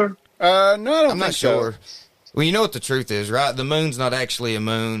flat earther? No, I don't I'm not sure. Well, you know what the truth is, right? The moon's not actually a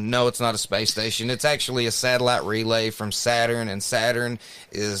moon. No, it's not a space station. It's actually a satellite relay from Saturn, and Saturn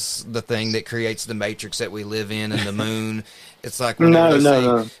is the thing that creates the matrix that we live in, and the moon. It's like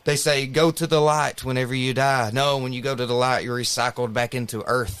they say, go to the light whenever you die. No, when you go to the light, you're recycled back into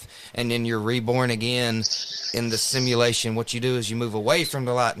Earth, and then you're reborn again in the simulation. What you do is you move away from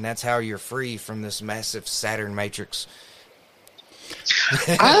the light, and that's how you're free from this massive Saturn matrix.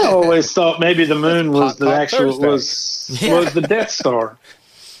 I always thought maybe the moon was was the Death Star.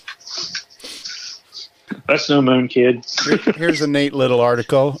 That's no moon, kid. Here's a neat little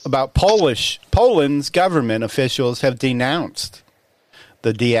article about Poland's government officials have denounced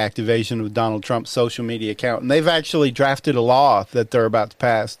the deactivation of Donald Trump's social media account, and they've actually drafted a law that they're about to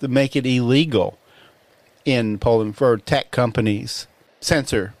pass to make it illegal in Poland for tech companies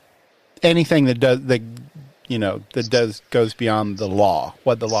censor anything that goes beyond the law.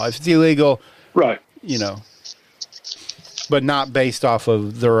 What the law is, if it's illegal, right? But not based off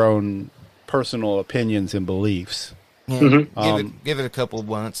of their own personal opinions and beliefs. Yeah. Mm-hmm. Give it a couple of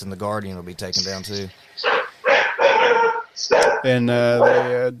months, and the Guardian will be taken down too. And they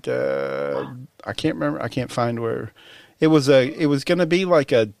had I can't remember. I can't find where it was. It was going to be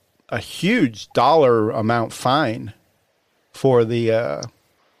like a huge dollar amount fine for the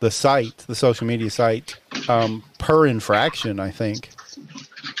site, the social media site, per infraction, I think,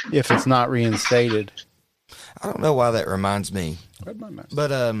 if it's not reinstated. I don't know why that reminds me,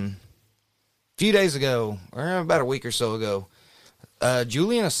 but a few days ago, or about a week or so ago,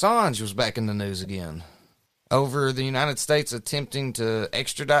 Julian Assange was back in the news again over the United States attempting to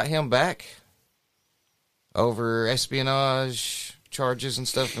extradite him back over espionage charges and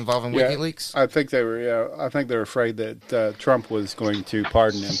stuff involving WikiLeaks. I think they were. I think they're afraid that Trump was going to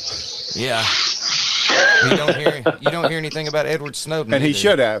pardon him. Yeah. You don't hear anything about Edward Snowden. And he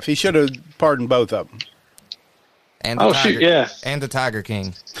should have. He should have pardoned both of them. And the And the Tiger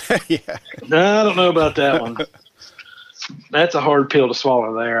King. Yeah. No, I don't know about that one. that's a hard pill to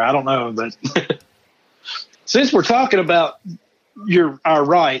swallow there. I don't know, but since we're talking about our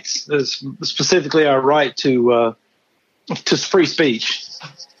rights, specifically our right to free speech,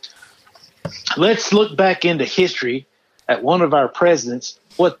 let's look back into history at one of our presidents,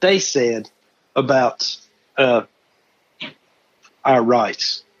 what they said about our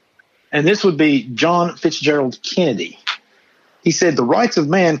rights. And this would be John Fitzgerald Kennedy. He said, "The rights of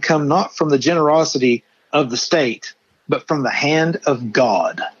man come not from the generosity of the state, but from the hand of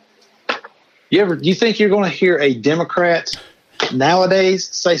God." You think you're going to hear a Democrat nowadays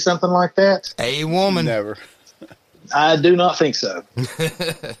say something like that? A woman. Never. I do not think so.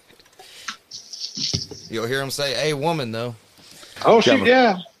 You'll hear him say a woman, though. Oh, shoot,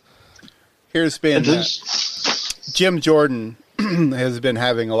 yeah. Here's been Jim Jordan has been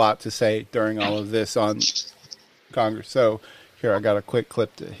having a lot to say during all of this on Congress. So here, I got a quick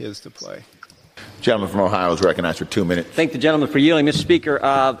clip to play. Gentleman from Ohio is recognized for 2 minutes. Thank the gentleman for yielding. Mr. Speaker,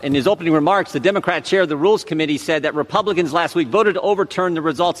 in his opening remarks, the Democrat chair of the Rules Committee said that Republicans last week voted to overturn the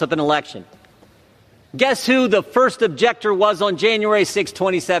results of an election. Guess who the first objector was on January 6,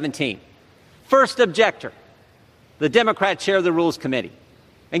 2017? First objector, the Democrat chair of the Rules Committee.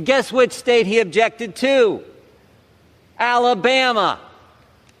 And guess which state he objected to? Alabama.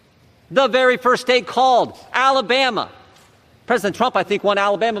 The very first state called, Alabama. President Trump, I think, won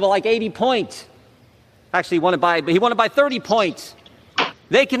Alabama by like 80 points. Actually, he won it by 30 points.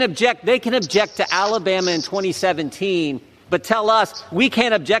 They can object to Alabama in 2017, but tell us we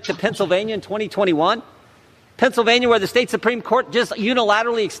can't object to Pennsylvania in 2021? Pennsylvania, where the state Supreme Court just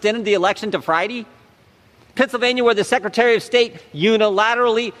unilaterally extended the election to Friday? Pennsylvania, where the Secretary of State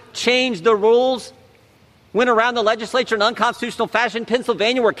unilaterally changed the rules, went around the legislature in unconstitutional fashion?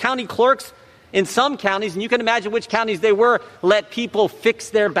 Pennsylvania, where county clerks in some counties, and you can imagine which counties they were, let people fix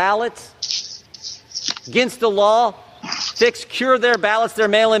their ballots against the law, cure their ballots, their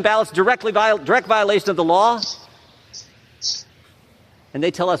mail-in ballots, direct violation of the law. And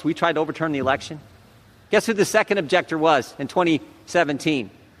they tell us we tried to overturn the election. Guess who the second objector was in 2017?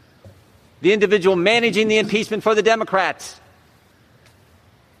 The individual managing the impeachment for the Democrats.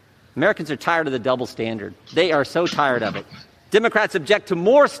 Americans are tired of the double standard. They are so tired of it. Democrats object to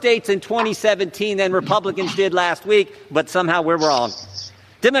more states in 2017 than Republicans did last week, but somehow we're wrong.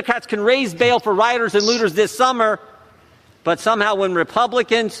 Democrats can raise bail for rioters and looters this summer, but somehow when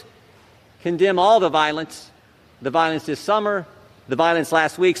Republicans condemn all the violence this summer, the violence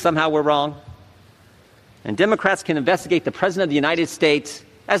last week, somehow we're wrong. And Democrats can investigate the President of the United States,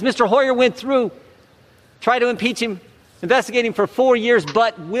 as Mr. Hoyer went through, try to impeach him, investigate him for 4 years,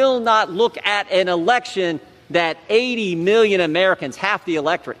 but will not look at an election that 80 million Americans, half the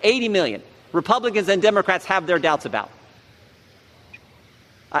electorate, 80 million, Republicans and Democrats have their doubts about.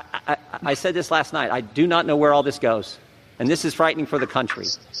 I said this last night. I do not know where all this goes. And this is frightening for the country.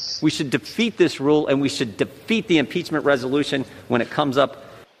 We should defeat this rule, and we should defeat the impeachment resolution when it comes up.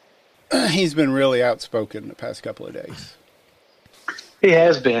 He's been really outspoken the past couple of days. He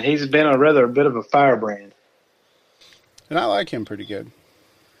has been. He's been a bit of a firebrand. And I like him pretty good.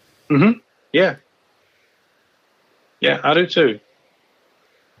 Mm-hmm. Yeah. Yeah, I do too.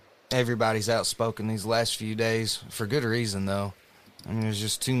 Everybody's outspoken these last few days, for good reason, though. I mean, there's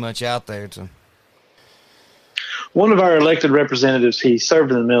just too much out there to... One of our elected representatives, he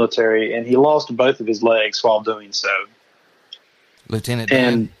served in the military, and he lost both of his legs while doing so. Lieutenant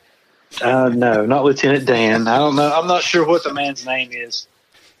Dan? No, not Lieutenant Dan. I don't know. I'm not sure what the man's name is.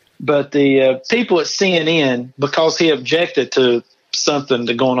 But the people at CNN, because he objected to something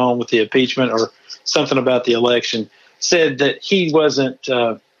going on with the impeachment or something about the election, said that he wasn't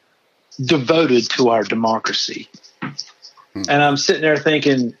devoted to our democracy. And I'm sitting there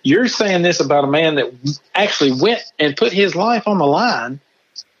thinking, you're saying this about a man that actually went and put his life on the line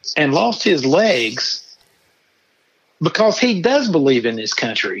and lost his legs because he does believe in this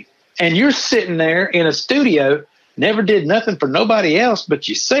country. And you're sitting there in a studio, never did nothing for nobody else but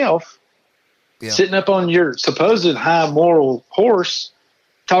yourself, sitting up on your supposed high moral horse,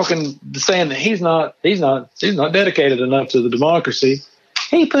 saying that he's not dedicated enough to the democracy.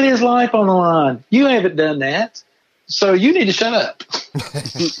 He put his life on the line. You haven't done that. So you need to shut up.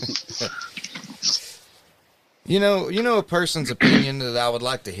 You know a person's opinion that I would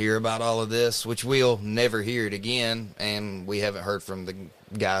like to hear about all of this, which we'll never hear it again, and we haven't heard from the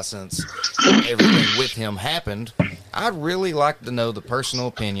guy since everything with him happened. I'd really like to know the personal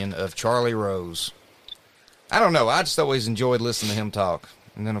opinion of Charlie Rose. I don't know. I just always enjoyed listening to him talk.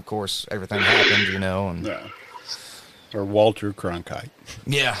 And then, of course, everything happened, and... Yeah. Or Walter Cronkite.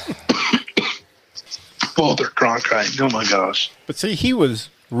 Yeah. Walter Cronkite. Oh, my gosh. But see, he was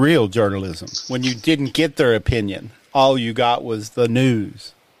real journalism when you didn't get their opinion. all you got was the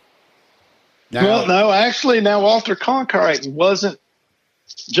news. Now, well, no, actually, now Walter Cronkite wasn't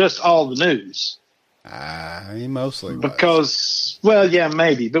just all the news. He mostly was. Because, well, yeah,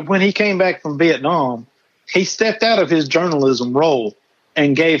 maybe. But when he came back from Vietnam, he stepped out of his journalism role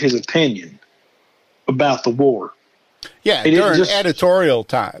and gave his opinion about the war. Yeah, during editorial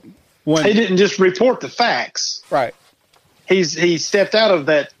time. He didn't just report the facts. Right. He stepped out of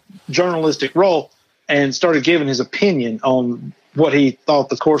that journalistic role and started giving his opinion on what he thought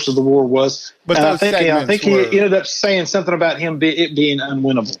the course of the war was. But and I think he ended up saying something about it being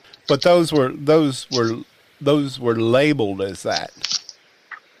unwinnable. But those were labeled as that.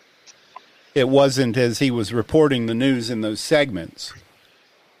 It wasn't as he was reporting the news in those segments.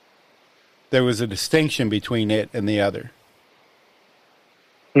 There was a distinction between it and the other.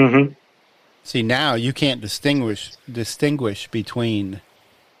 Mm-hmm. See, now you can't distinguish between.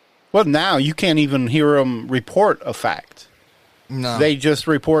 Well, now you can't even hear them report a fact. No. They just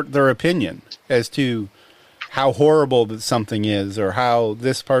report their opinion as to how horrible that something is or how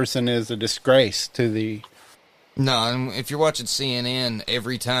this person is a disgrace to the... No, and if you're watching CNN,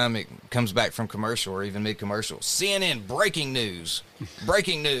 every time it comes back from commercial or even mid-commercial, CNN, breaking news.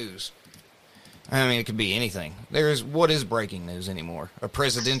 Breaking news. I mean, it could be anything. What is breaking news anymore? A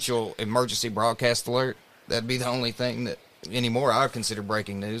presidential emergency broadcast alert? That'd be the only thing that anymore I would consider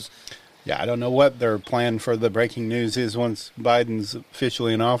breaking news. Yeah, I don't know what their plan for the breaking news is once Biden's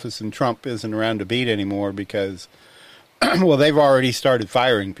officially in office and Trump isn't around to beat anymore because, well, they've already started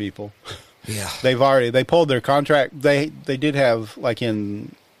firing people. Yeah. They pulled their contract. They did have, like they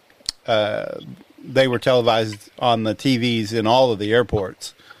were televised on the TVs in all of the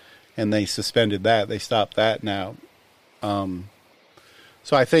airports, and they suspended that. They stopped that now. So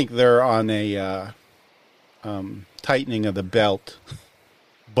I think they're on a tightening of the belt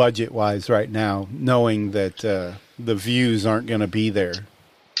budget-wise right now, knowing that the views aren't going to be there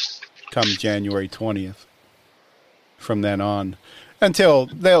come January 20th from then on, until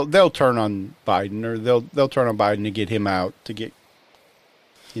they'll turn on Biden, or they'll turn on Biden to get him out, to get,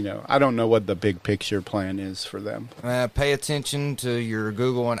 I don't know what the big picture plan is for them. Pay attention to your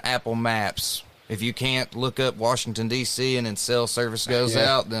Google and Apple Maps. If you can't look up Washington, D.C. and then cell service goes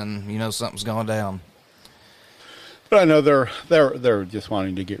out, then something's going down. But I know they're just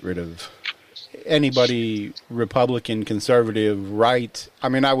wanting to get rid of anybody Republican, conservative, right. I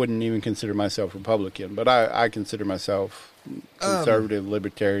mean, I wouldn't even consider myself Republican, but I consider myself conservative,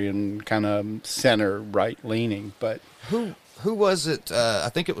 libertarian, kind of center right leaning. But who was it? I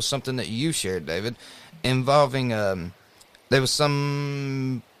think it was something that you shared, David, involving there was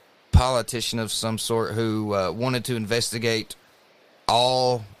some politician of some sort who wanted to investigate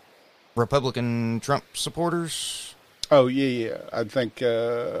all Republican Trump supporters. Oh, yeah. I think,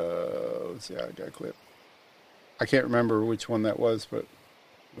 let's see, I got a clip. I can't remember which one that was, but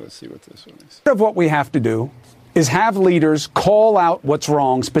let's see what this one is. Part of what we have to do is have leaders call out what's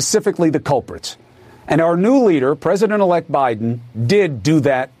wrong, specifically the culprits. And our new leader, President-elect Biden, did do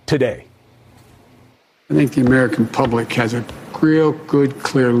that today. I think the American public has a real good,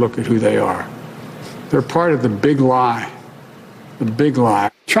 clear look at who they are. They're part of the big lie. The big lie.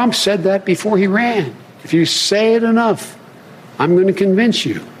 Trump said that before he ran. If you say it enough, I'm going to convince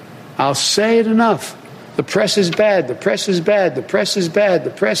you. I'll say it enough. The press is bad. The press is bad. The press is bad.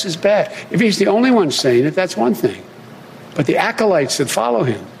 The press is bad. If he's the only one saying it, that's one thing. But the acolytes that follow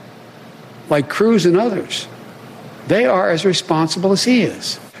him, like Cruz and others, they are as responsible as he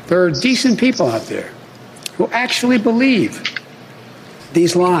is. There are decent people out there who actually believe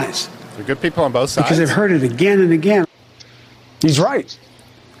these lies. They're good people on both sides. Because they've heard it again and again. He's right.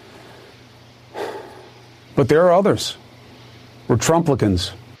 But there are others. We're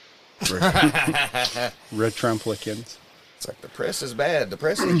Trumplicans. Retrumplicans. It's like the press is bad. The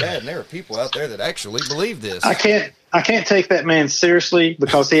press is bad, and there are people out there that actually believe this. I can't take that man seriously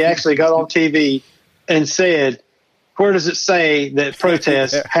because he actually got on TV and said, "Where does it say that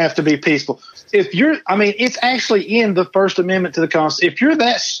protests have to be peaceful?" It's actually in the First Amendment to the Constitution. If you're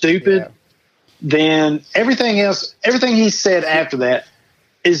that stupid, then everything he said after that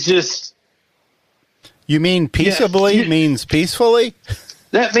is just. You mean peaceably means peacefully?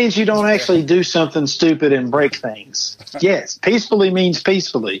 That means you don't actually do something stupid and break things. Yes, peacefully means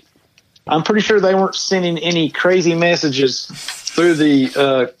peacefully. I'm pretty sure they weren't sending any crazy messages through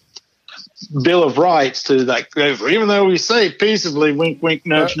the Bill of Rights to, like, even though we say peaceably, wink, wink,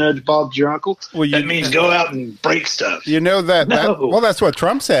 nudge, nudge, Bob's your uncle, that means go out and break stuff. You know that, that's what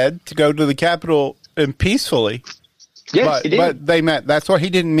Trump said, to go to the Capitol and peacefully. Yes, he did. But they meant, that's what he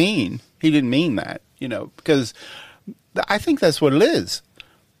didn't mean. He didn't mean that, because I think that's what it is.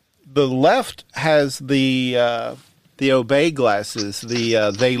 The left has the the obey glasses,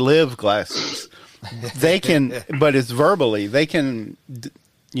 the they live glasses. They can, but it's verbally. They can,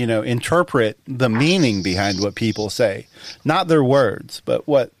 interpret the meaning behind what people say, not their words, but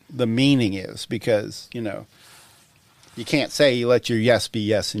what the meaning is. Because you can't say you let your yes be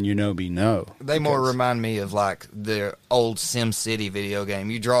yes and your no be no. They more remind me of like the old Sim City video game.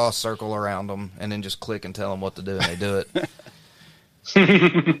 You draw a circle around them and then just click and tell them what to do, and they do it.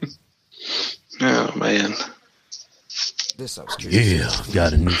 Oh man, this was yeah,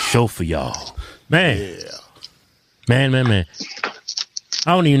 got a new show for y'all, man. Yeah. Man.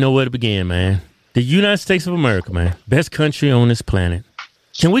 I don't even know where to begin, man. The United States of America, man, best country on this planet.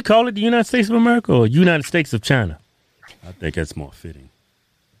 Can we call it the United States of America or United States of China? I think that's more fitting.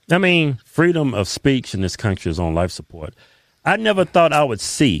 I mean, freedom of speech in this country is on life support. I never thought I would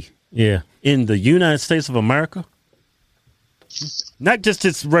see, in the United States of America, not just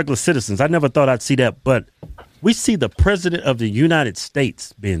its regular citizens. I never thought I'd see that, but we see the president of the United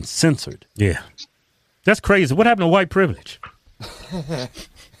States being censored. Yeah. That's crazy. What happened to white privilege?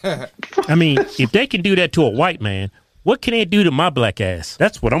 I mean, if they can do that to a white man, what can they do to my black ass?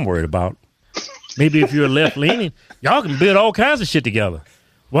 That's what I'm worried about. Maybe if you're left-leaning, y'all can build all kinds of shit together.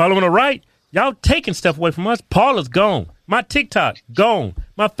 While on the right, y'all taking stuff away from us. Paula's gone. My TikTok, gone.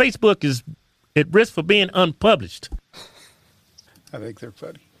 My Facebook is at risk for being unpublished. I think they're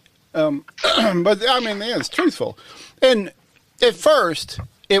funny. But, I mean, it's truthful. And at first,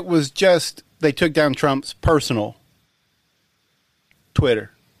 it was just they took down Trump's personal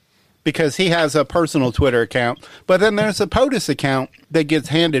Twitter. Because he has a personal Twitter account. But then there's a POTUS account that gets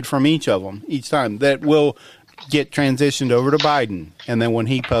handed from each of them each time that will get transitioned over to Biden. And then when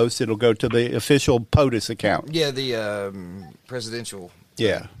he posts, it'll go to the official POTUS account. Yeah, the presidential.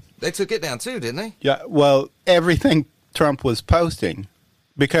 Yeah. They took it down too, didn't they? Yeah, well, everything Trump was posting,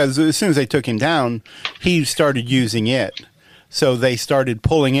 because as soon as they took him down, he started using it. So they started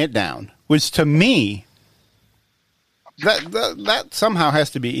pulling it down, which to me... That somehow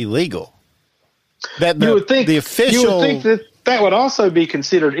has to be illegal. You would think the official. You would think that would also be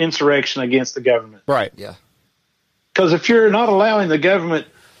considered insurrection against the government, right? Yeah. Because if you're not allowing the government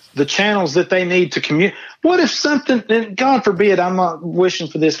the channels that they need to communicate, what if something? And God forbid, I'm not wishing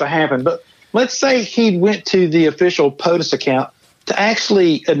for this to happen, but let's say he went to the official POTUS account to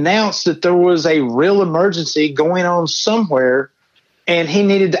actually announce that there was a real emergency going on somewhere. And he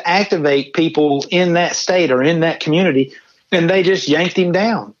needed to activate people in that state or in that community, and they just yanked him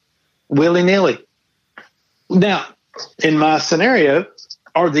down willy-nilly. Now, in my scenario,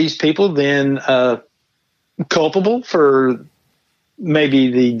 are these people then culpable for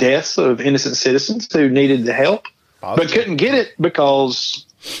maybe the deaths of innocent citizens who needed the help but couldn't get it because,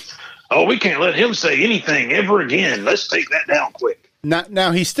 we can't let him say anything ever again. Let's take that down quick.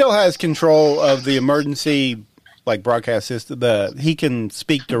 Now he still has control of the emergency broadcast system. He can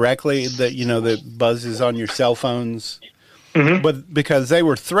speak directly, that buzzes on your cell phones. Mm-hmm. But because they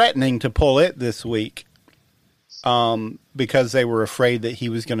were threatening to pull it this week, because they were afraid that he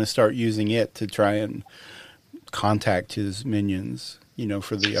was going to start using it to try and contact his minions,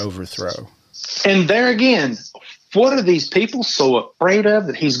 for the overthrow. And there again, what are these people so afraid of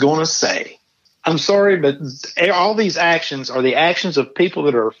that he's going to say? I'm sorry, but all these actions are the actions of people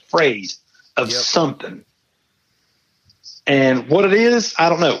that are afraid of something. And what it is, I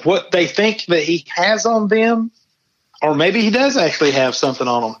don't know. What they think that he has on them, or maybe he does actually have something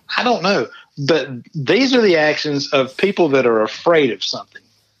on them. I don't know. But these are the actions of people that are afraid of something.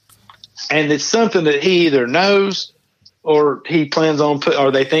 And it's something that he either knows or he plans on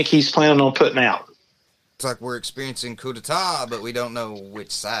or they think he's planning on putting out. It's like we're experiencing coup d'etat, but we don't know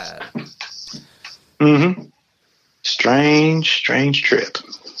which side. Mm-hmm. Strange trip.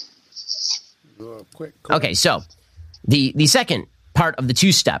 Okay, so the second part of the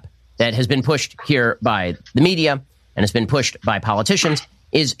two-step that has been pushed here by the media and has been pushed by politicians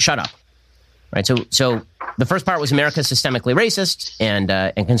is shut up. Right? So the first part was America's systemically racist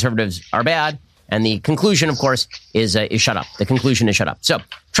and conservatives are bad. And the conclusion, of course, is shut up. The conclusion is shut up. So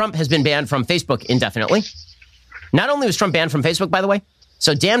Trump has been banned from Facebook indefinitely. Not only was Trump banned from Facebook, by the way,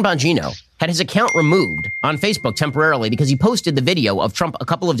 so Dan Bongino had his account removed on Facebook temporarily because he posted the video of Trump a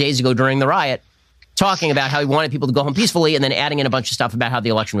couple of days ago during the riot talking about how he wanted people to go home peacefully and then adding in a bunch of stuff about how the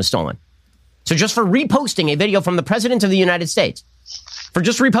election was stolen. So just for reposting a video from the president of the United States, for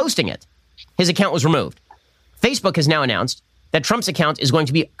just reposting it, his account was removed. Facebook has now announced that Trump's account is going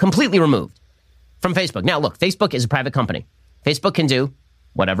to be completely removed from Facebook. Now, look, Facebook is a private company. Facebook can do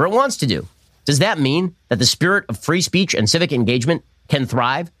whatever it wants to do. Does that mean that the spirit of free speech and civic engagement can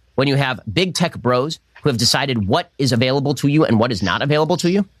thrive when you have big tech bros who have decided what is available to you and what is not available to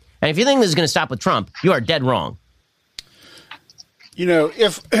you? And if you think this is going to stop with Trump, you are dead wrong. You know,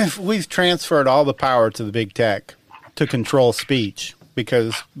 if we've transferred all the power to the big tech to control speech,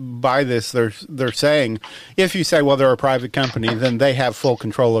 because by this they're saying, if you say, well, they're a private company, then they have full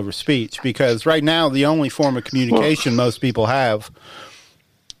control over speech. Because right now, the only form of communication most people have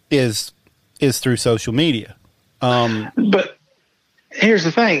is through social media. But here's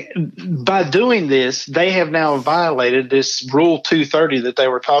the thing. By doing this, they have now violated this Rule 230 that they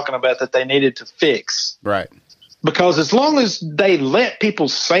were talking about that they needed to fix. Right. Because as long as they let people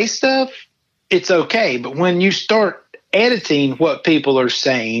say stuff, it's okay. But when you start editing what people are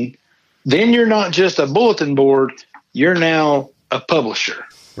saying, then you're not just a bulletin board. You're now a publisher.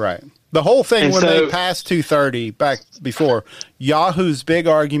 Right. The whole thing when they passed 230 back before, Yahoo's big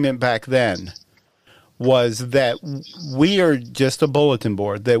argument back then was that we are just a bulletin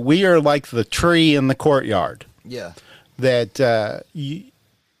board, that we are like the tree in the courtyard. Yeah. That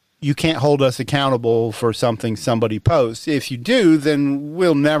you can't hold us accountable for something somebody posts. If you do, then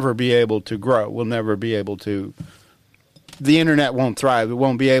we'll never be able to grow. We'll never be able to. The internet won't thrive. It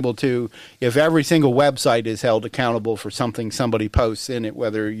won't be able to. If every single website is held accountable for something somebody posts in it,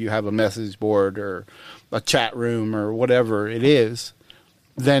 whether you have a message board or a chat room or whatever it is,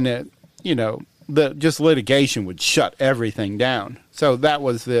 then it, just litigation would shut everything down. So that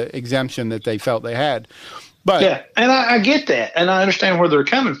was the exemption that they felt they had. But yeah, and I get that, and I understand where they're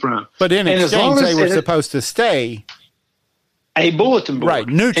coming from. But in exchange, they were supposed to stay a bulletin board, right?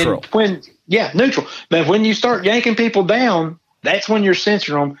 Neutral. Neutral. But when you start yanking people down, that's when you're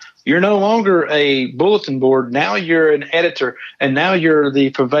censoring them. You're no longer a bulletin board. Now you're an editor, and now you're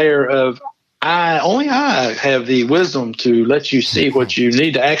the purveyor of. Only I have the wisdom to let you see what you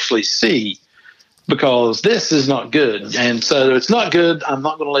need to actually see, because this is not good, and so it's not good. I'm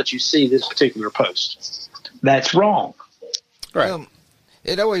not going to let you see this particular post. That's wrong. Right.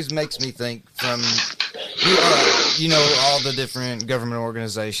 It always makes me think from, all the different government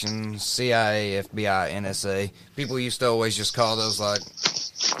organizations, CIA, FBI, NSA. People used to always just call those like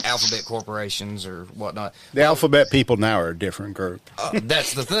alphabet corporations or whatnot. The alphabet people now are a different group.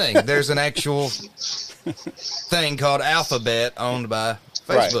 That's the thing. There's an actual thing called Alphabet owned by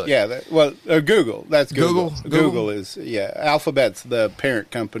Facebook. Right. Yeah. Google. That's Google. Google is, Alphabet's the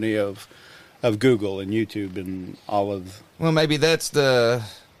parent company of Google and YouTube and all of. Well, maybe that's the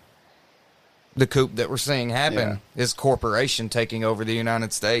coup that we're seeing happen is corporation taking over the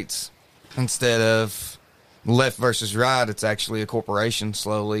United States instead of left versus right. It's actually a corporation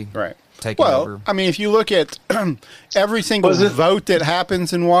slowly taking over. Well, I mean, if you look at every single vote that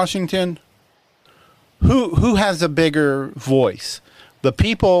happens in Washington, who has a bigger voice? The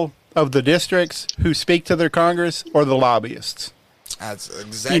people of the districts who speak to their Congress, or the lobbyists? That's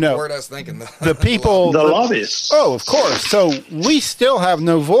exactly the word I was thinking. The people, the lobbyists. Oh, of course. So we still have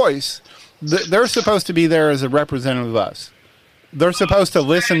no voice. They're supposed to be there as a representative of us. They're supposed to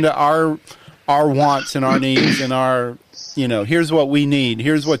listen to our wants and our needs and our, here's what we need.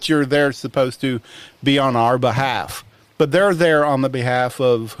 Here's what they're supposed to be on our behalf. But they're there on the behalf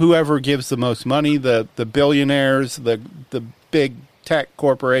of whoever gives the most money, the billionaires, the big tech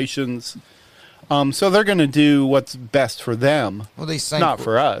corporations. So they're going to do what's best for them, not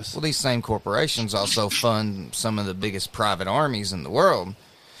for us. Well, these same corporations also fund some of the biggest private armies in the world.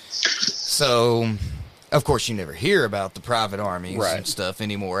 So, of course, you never hear about the private armies and stuff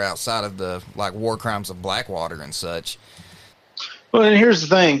anymore outside of the war crimes of Blackwater and such. Well, and here's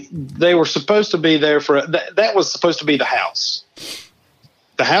the thing. They were supposed to be there for that was supposed to be the House.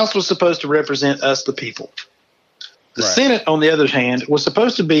 The House was supposed to represent us, the people. The Senate, on the other hand, was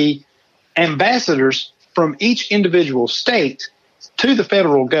supposed to be ambassadors from each individual state to the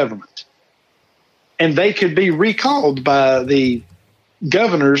federal government. And they could be recalled by the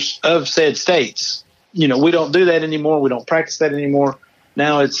governors of said states. We don't do that anymore. We don't practice that anymore.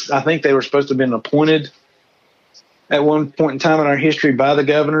 Now I think they were supposed to have been appointed at one point in time in our history by the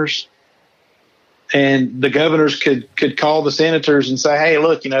governors. And the governors could call the senators and say, hey,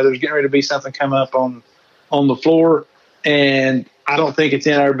 look, there's getting ready to be something come up on the floor. And I don't think it's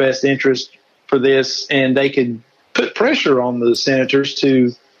in our best interest for this. And they could put pressure on the senators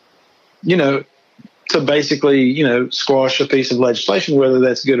to basically, squash a piece of legislation, whether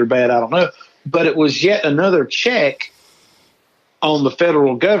that's good or bad, I don't know. But it was yet another check on the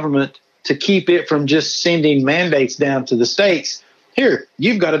federal government to keep it from just sending mandates down to the states. Here,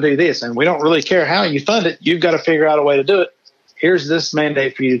 you've got to do this, and we don't really care how you fund it. You've got to figure out a way to do it. Here's this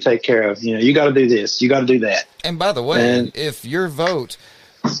mandate for you to take care of. You got to do this. You got to do that. And by the way, if your vote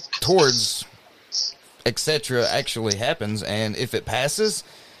towards etc. actually happens, and if it passes,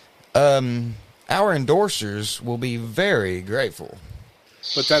 our endorsers will be very grateful.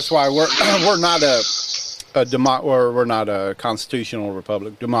 But that's why we're not we're not a constitutional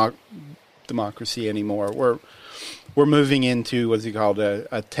republic, democracy anymore. We're moving into what's he called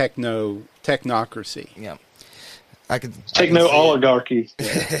a technocracy. Yeah. Techno-oligarchy.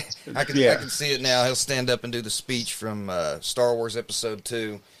 I can see it now. He'll stand up and do the speech from Star Wars Episode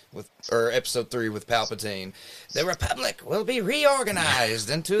 2 Episode 3 with Palpatine. The Republic will be reorganized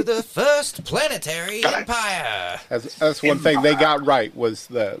into the first planetary empire. That's one thing they got right was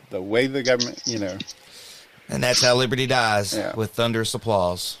the way the government, And that's how liberty dies, with thunderous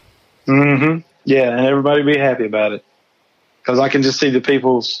applause. Mm-hmm. Yeah, and everybody be happy about it. Because I can just see the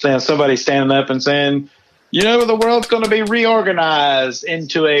people, somebody standing up and saying, the world's going to be reorganized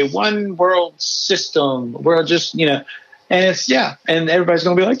into a one world system. We're just, and it's, and everybody's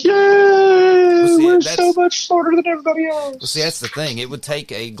going to be like, yay, we're so much smarter than everybody else. Well, see, that's the thing. It would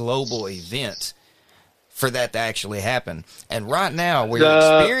take a global event for that to actually happen. And right now, we're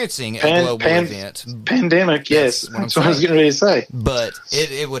experiencing a global event. Pandemic, yes. That's what I was getting ready to say. But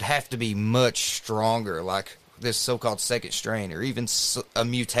it would have to be much stronger, like this so-called second strain, or even a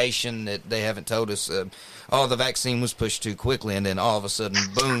mutation that they haven't told us. The vaccine was pushed too quickly, and then all of a sudden,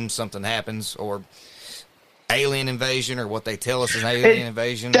 boom, something happens, or alien invasion, or what they tell us is alien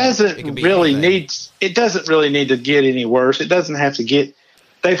invasion. It doesn't really need to get any worse. It doesn't have to get.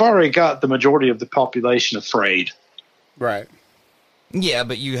 They've already got the majority of the population afraid. Right. Yeah,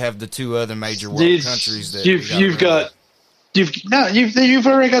 but you have the two other major world countries that you've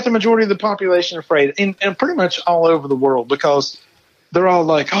already got the majority of the population afraid, and pretty much all over the world, because they're all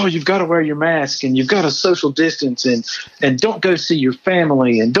like, oh, you've got to wear your mask, and you've got to social distance, and don't go see your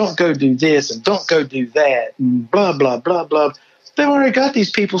family, and don't go do this, and don't go do that, and blah, blah, blah, blah. They've already got these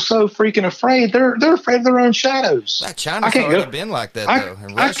people so freaking afraid. They're afraid of their own shadows. China's already been like that, though.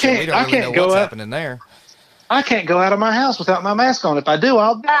 In Russia, we don't really know what's happening there. I can't go out of my house without my mask on. If I do,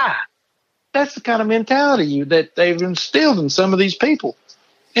 I'll die. That's the kind of mentality that they've instilled in some of these people.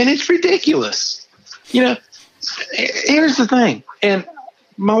 And it's ridiculous. Here's the thing. And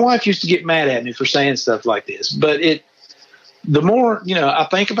my wife used to get mad at me for saying stuff like this. But the more, I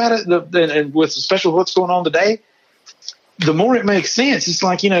think about it, and with especially what's going on today, the more it makes sense. It's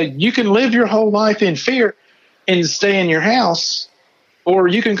like, you can live your whole life in fear and stay in your house, or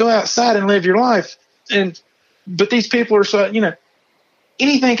you can go outside and live your life. But these people are so,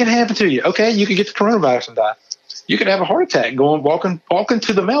 anything can happen to you. Okay, you could get the coronavirus and die. You could have a heart attack walking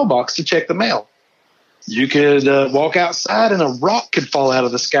to the mailbox to check the mail. You could walk outside and a rock could fall out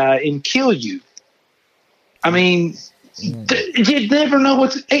of the sky and kill you. I mean, you never know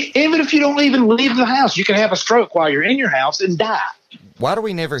even if you don't even leave the house, you can have a stroke while you're in your house and die. Why do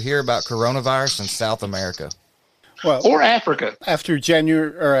we never hear about coronavirus in South America? Well, or Africa. After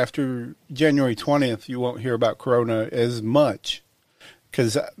January 20th, you won't hear about corona as much,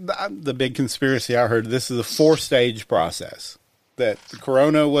 because the big conspiracy I heard, this is a 4-stage process. That the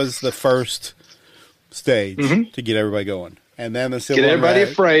corona was the first stage to get everybody going, and then the civil get everybody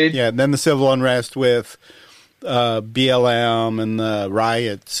unrest, afraid. Yeah, and then the civil unrest with BLM and the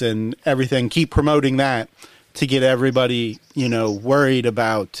riots and everything. Keep promoting that to get everybody, worried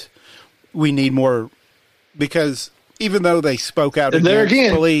about. We need more. Because even though they spoke out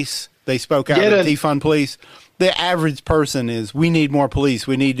against police, they spoke out to defund police, the average person is, we need more police.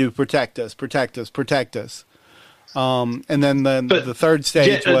 We need to protect us, protect us, protect us. And then the third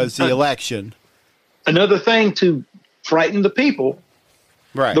stage was the election. Another thing to frighten the people,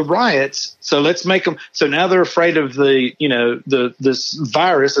 right? The riots. So let's make them. So now they're afraid of this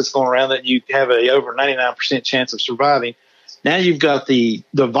virus that's going around that you have a over 99% chance of surviving. Now you've got the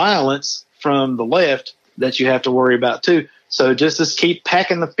violence from the left that you have to worry about too. So just keep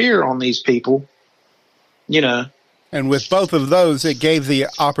packing the fear on these people, And with both of those, it gave the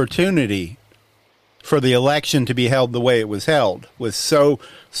opportunity for the election to be held the way it was held, with so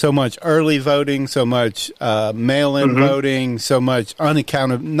much early voting, so much mail-in voting, so much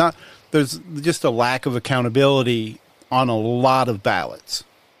there's just a lack of accountability on a lot of ballots.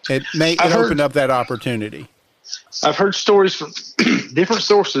 It opened up that opportunity. I've heard stories from different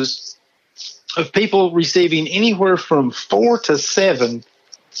sources of people receiving anywhere from 4 to 7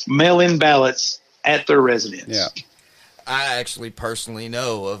 mail-in ballots at their residence. Yeah. I actually personally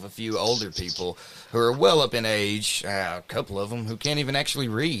know of a few older people who are well up in age, a couple of them who can't even actually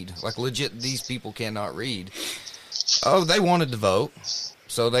read. Like, legit, these people cannot read. Oh, they wanted to vote,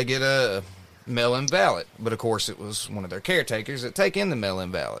 so they get a mail-in ballot. But, of course, it was one of their caretakers that take in the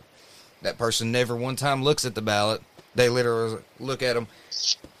mail-in ballot. That person never one time looks at the ballot. They literally look at them.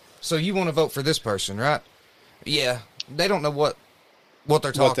 So you want to vote for this person, right? Yeah. They don't know what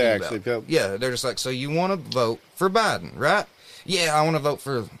they're talking about. Yeah, they're just like, so you want to vote for Biden, right? Yeah, I want to vote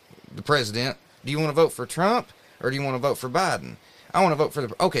for the president. Do you want to vote for Trump or do you want to vote for Biden? I want to vote for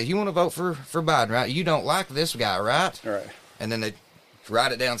okay, you want to vote for Biden, right? You don't like this guy, right? Right. And then they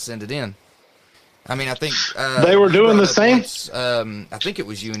write it down, send it in. I mean, I think they were doing the same. Once, I think it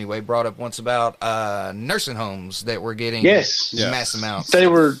was you anyway. Brought up once about nursing homes that were getting mass amounts. They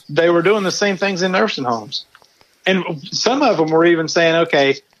were doing the same things in nursing homes, and some of them were even saying,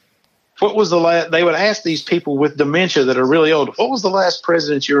 "Okay, what was the last?" They would ask these people with dementia that are really old, "What was the last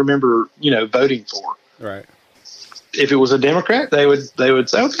president you remember, voting for?" Right. If it was a Democrat, they would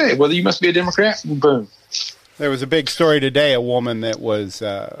say, "Okay, well, you must be a Democrat." Boom. There was a big story today. A woman that was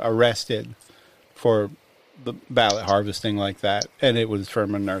arrested for the ballot harvesting like that, and it was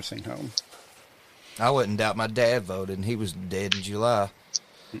from a nursing home. I wouldn't doubt my dad voted, and he was dead in July.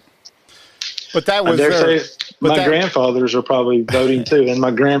 But that was my grandfathers are probably voting too, and my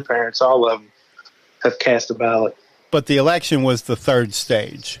grandparents, all of them, have cast a ballot. But the election was the third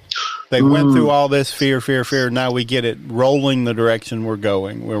stage. They went through all this fear. Now we get it rolling the direction we're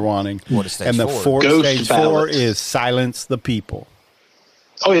wanting. What is stage and the four? Stage 4 is silence the people.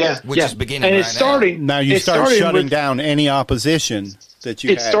 Oh yeah, which is beginning. And it's starting now. You start shutting down any opposition that you.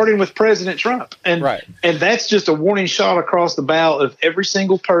 It's starting with President Trump, and that's just a warning shot across the bow of every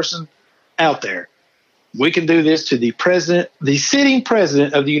single person out there. We can do this to the president, the sitting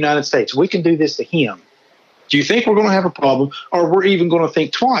president of the United States. We can do this to him. Do you think we're going to have a problem, or we're even going to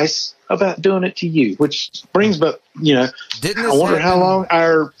think twice about doing it to you? Which brings up, I wonder how long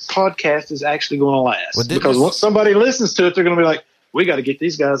our podcast is actually going to last. Because once somebody listens to it, they're going to be like, we got to get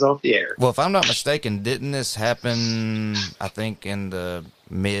these guys off the air. Well, if I'm not mistaken, didn't this happen, I think, in the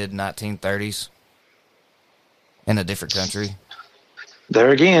mid-1930s in a different country? There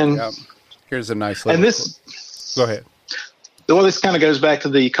again. Yep. Here's a nice little... And this... Go ahead. Well, this kind of goes back to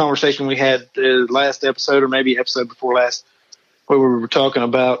the conversation we had last episode, or maybe episode before last, where we were talking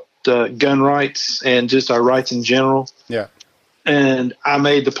about gun rights and just our rights in general. Yeah. And I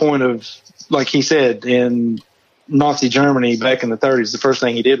made the point of, like he said, in Nazi Germany back in the 30s, the first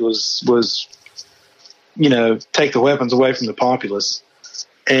thing he did was take the weapons away from the populace.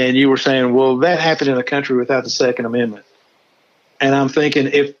 And you were saying, well, that happened in a country without the Second Amendment. And I'm thinking,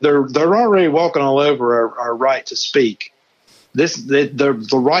 if they're already walking all over our right to speak, the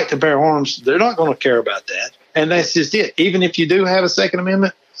right to bear arms, they're not going to care about that. And that's just it. Even if you do have a Second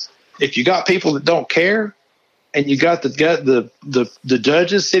Amendment, if you got people that don't care, and you got the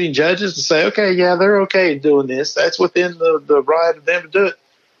judges, sitting judges, to say, okay, yeah, they're okay doing this. That's within the right of them to do it.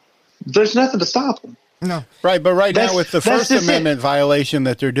 There's nothing to stop them. No. Right, but now with the First Amendment violation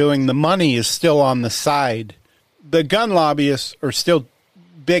that they're doing, the money is still on the side. The gun lobbyists are still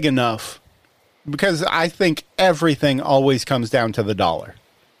big enough, because I think everything always comes down to the dollar.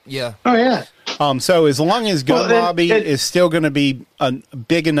 Yeah. Oh, yeah. So as long as gun lobby is still going to be a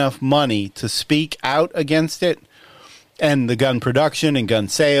big enough money to speak out against it, and the gun production and gun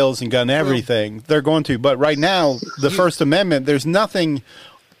sales and gun everything, they're going to. But right now, the First Amendment, there's nothing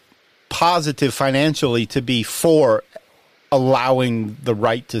positive financially to be for allowing the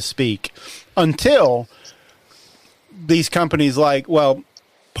right to speak until these companies like,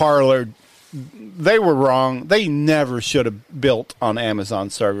 Parler, they were wrong. They never should have built on Amazon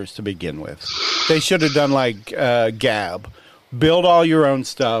servers to begin with. They should have done like Gab. Build all your own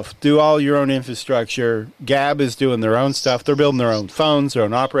stuff. Do all your own infrastructure. Gab is doing their own stuff. They're building their own phones, their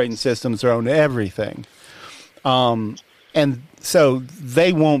own operating systems, their own everything. And so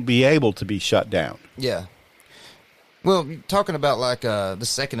they won't be able to be shut down. Yeah. Well, talking about like the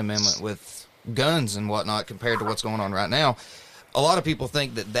Second Amendment with guns and whatnot compared to what's going on right now, a lot of people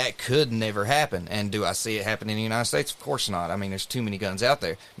think that could never happen. And do I see it happen in the United States? Of course not. I mean, there's too many guns out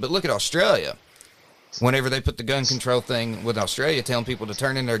there. But look at Australia. Whenever they put the gun control thing with Australia, telling people to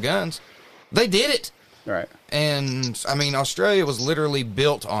turn in their guns, they did it. Right. And, I mean, Australia was literally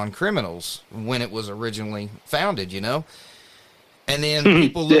built on criminals when it was originally founded, And then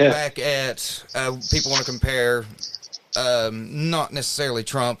people look back at, people want to compare, not necessarily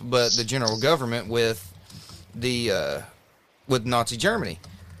Trump, but the general government with with Nazi Germany.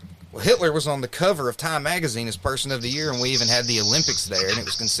 Well, Hitler was on the cover of Time magazine as Person of the Year, and we even had the Olympics there, and it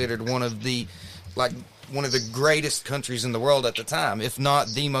was considered one of the greatest countries in the world at the time, if not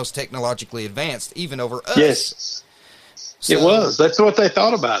the most technologically advanced, even over us. Yes, so, it was. That's what they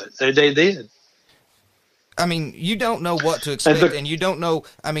thought about it. They did. I mean, you don't know what to expect, and you don't know.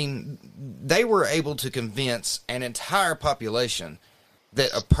 I mean, they were able to convince an entire population that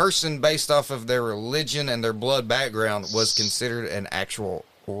a person based off of their religion and their blood background was considered an actual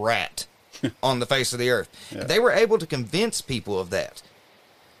rat on the face of the earth. Yeah. They were able to convince people of that.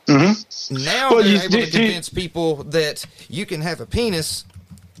 Mm-hmm. Now they're able to convince people that you can have a penis,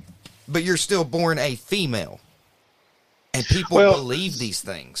 but you're still born a female. And people believe these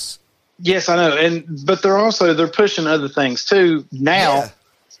things. Yes, I know. But they're pushing other things too now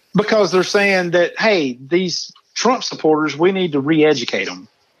because they're saying that, hey, these Trump supporters, we need to re-educate them.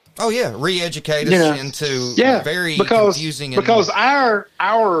 Oh yeah, re-educate us into very confusing. Because our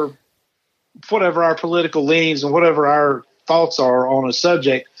whatever our political leanings and whatever our thoughts are on a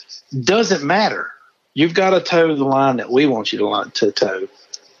subject doesn't matter. You've got to toe the line that we want you to toe,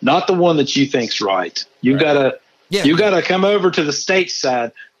 not the one that you think's right. You've got to. Yeah. You got to come over to the state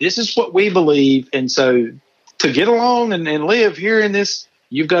side. This is what we believe, and so to get along and live here in this,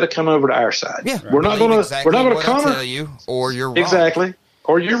 you've got to come over to our side. Yeah, we're not going to tell you, or you're wrong. Exactly,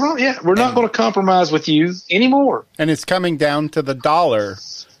 or you're wrong. Yeah, we're not going to compromise with you anymore. And it's coming down to the dollar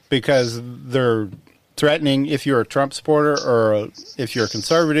because they're threatening if you're a Trump supporter or if you're a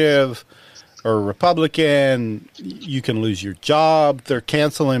conservative or a Republican, you can lose your job. They're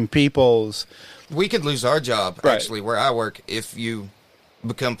canceling people's. We could lose our job, actually, where I work, if you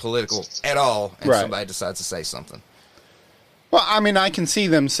become political at all and somebody decides to say something. Well, I mean, I can see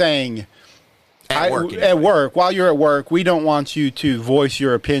them saying, at work, while you're at work, we don't want you to voice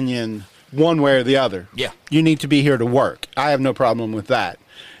your opinion one way or the other. Yeah. You need to be here to work. I have no problem with that.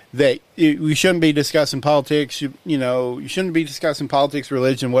 We shouldn't be discussing politics, you shouldn't be discussing politics,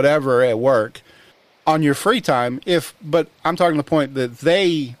 religion, whatever at work on your free time. But I'm talking the point that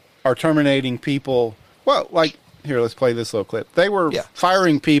they are terminating people. Well, like, here, let's play this little clip. They were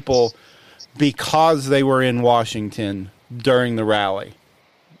firing people because they were in Washington during the rally.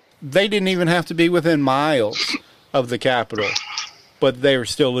 They didn't even have to be within miles of the Capitol, but they were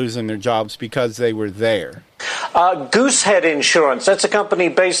still losing their jobs because they were there. Goosehead Insurance, that's a company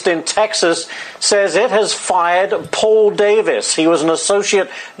based in Texas, says it has fired Paul Davis. He was an associate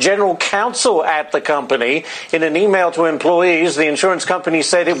general counsel at the company. In an email to employees, the insurance company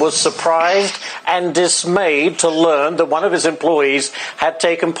said it was surprised and dismayed to learn that one of his employees had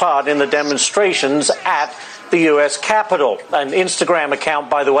taken part in the demonstrations at the U.S. Capitol. An Instagram account,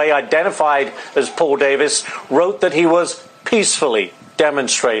 by the way, identified as Paul Davis, wrote that he was peacefully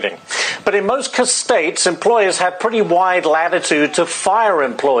demonstrating. But in most states, employers have pretty wide latitude to fire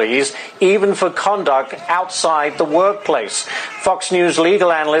employees, even for conduct outside the workplace. Fox News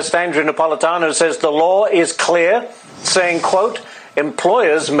legal analyst Andrew Napolitano says the law is clear, saying, quote,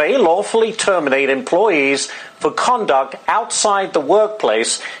 employers may lawfully terminate employees for conduct outside the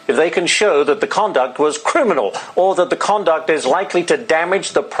workplace if they can show that the conduct was criminal or that the conduct is likely to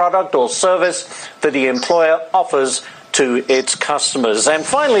damage the product or service that the employer offers to its customers. And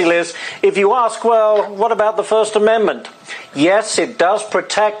finally, Liz, if you ask, well, what about the First Amendment? Yes, it does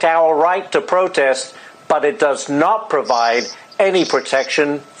protect our right to protest, but it does not provide any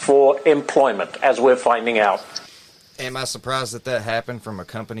protection for employment, as we're finding out. Am I surprised that happened from a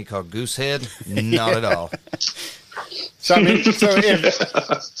company called Goosehead? Not at all. So, I mean,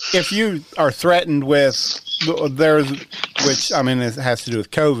 if you are threatened with, which, I mean, it has to do with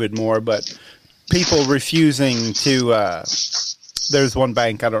COVID more, but people refusing to, there's one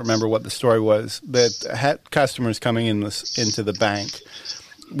bank, I don't remember what the story was, that had customers coming into the bank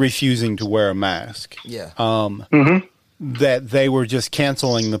refusing to wear a mask. Yeah. That they were just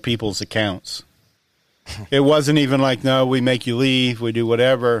canceling the people's accounts. It wasn't even like, no, we make you leave, we do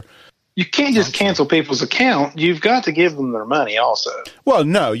whatever. You can't just cancel people's account. You've got to give them their money also. Well,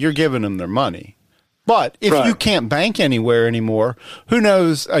 no, you're giving them their money. But if you can't bank anywhere anymore, who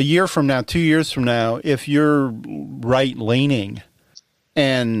knows a year from now, 2 years from now, if you're right-leaning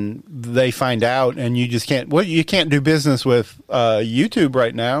and they find out and you just can't, well, you can't do business with YouTube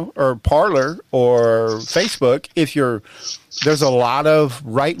right now or Parler or Facebook if there's a lot of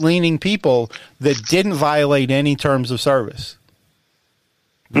right-leaning people that didn't violate any terms of service.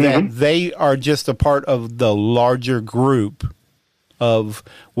 That they are just a part of the larger group of,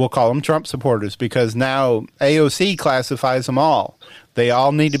 we'll call them Trump supporters, because now AOC classifies them all. They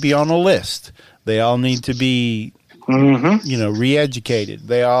all need to be on a list. They all need to be, re-educated.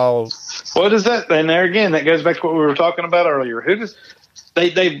 They all. What is that? And there again, that goes back to what we were talking about earlier. Who does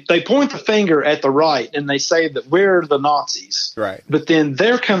they point the finger at the right and they say that we're the Nazis, right? But then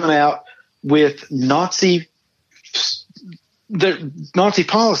they're coming out with Nazi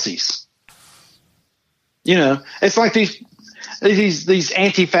policies. It's like these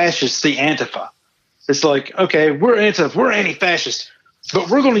anti-fascists, the Antifa. It's like, okay, we're anti-fascist, but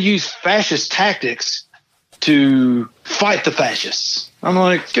we're going to use fascist tactics to fight the fascists. I'm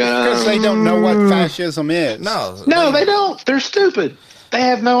like, because they don't know what fascism is. No, they don't. They're stupid. They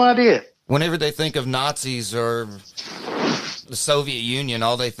have no idea. Whenever they think of Nazis or the Soviet Union,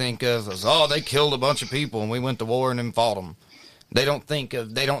 all they think of is, they killed a bunch of people and we went to war and then fought them. They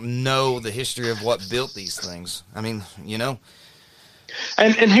don't know the history of what built these things. I mean, you know.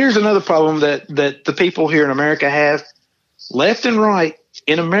 And here's another problem that the people here in America have. Left and right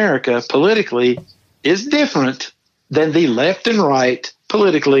in America politically is different than the left and right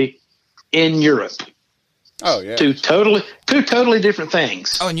politically in Europe. Oh, yeah. Two totally different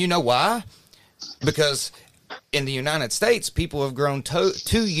things. Oh, and you know why? Because in the United States, people have grown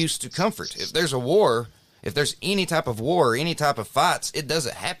too used to comfort. If there's a war, if there's any type of war, any type of fights, it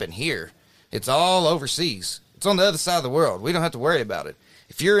doesn't happen here. It's all overseas. It's on the other side of the world. We don't have to worry about it.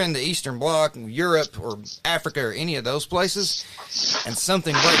 If you're in the Eastern Bloc, Europe, or Africa, or any of those places, and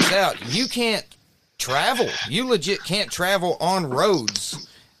something breaks out, you can't travel. You legit can't travel on roads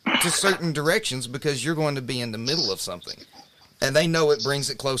to certain directions because you're going to be in the middle of something. And they know it brings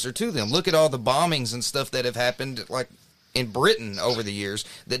it closer to them. Look at all the bombings and stuff that have happened, like in Britain over the years,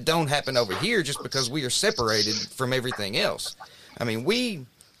 that don't happen over here just because we are separated from everything else. I mean, we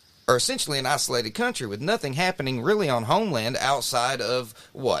are essentially an isolated country with nothing happening really on homeland outside of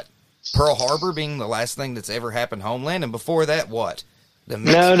what? Pearl Harbor being the last thing that's ever happened homeland, and before that, what? The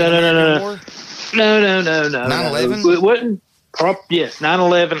Mexican War? No. 9/11? It wasn't. Yes,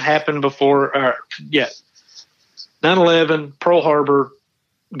 9/11 happened before. 9/11, Pearl Harbor,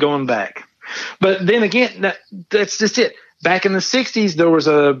 going back. But then again, that's just it. Back in the 60s, there was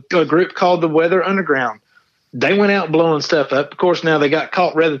a group called the Weather Underground. They went out blowing stuff up. Of course, now they got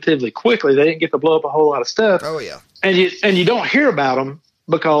caught relatively quickly. They didn't get to blow up a whole lot of stuff. Oh, yeah. And you don't hear about them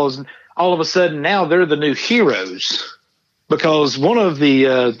because all of a sudden now they're the new heroes. Because one of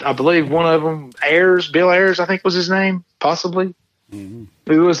the, I believe one of them, Bill Ayers, I think was his name, possibly. Mm-hmm.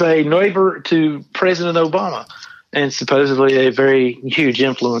 Who was a neighbor to President Obama and supposedly a very huge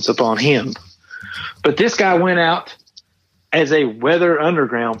influence upon him. But this guy went out as a Weather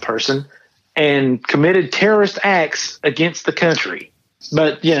Underground person and committed terrorist acts against the country.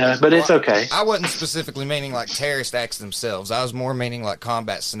 But it's okay. I wasn't specifically meaning like terrorist acts themselves. I was more meaning like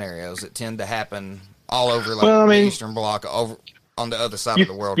combat scenarios that tend to happen all over the Eastern Bloc, over on the other side of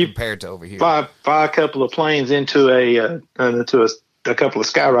the world compared to over here. Fly a couple of planes into a couple of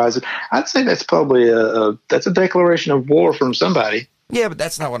sky rises. I'd say that's probably that's a declaration of war from somebody. Yeah, but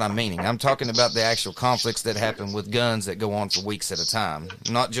that's not what I'm meaning. I'm talking about the actual conflicts that happen with guns that go on for weeks at a time,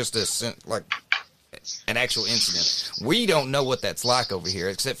 not just an actual incident. We don't know what that's like over here,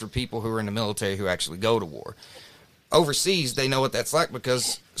 except for people who are in the military who actually go to war. Overseas, they know what that's like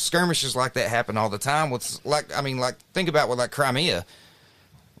because skirmishes like that happen all the time. Think about what Crimea.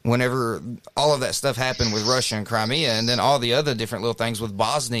 Whenever all of that stuff happened with Russia and Crimea, and then all the other different little things with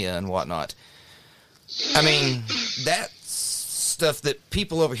Bosnia and whatnot. I mean, that's stuff that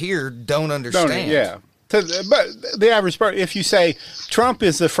people over here don't understand. But the average person, if you say Trump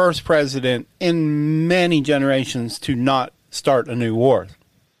is the first president in many generations to not start a new war.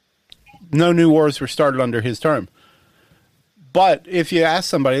 No new wars were started under his term. But if you ask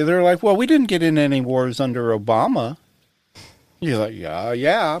somebody, they're like, well, we didn't get in any wars under Obama. You're like,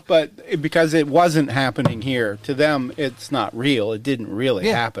 yeah, but because it wasn't happening here, to them, it's not real. It didn't really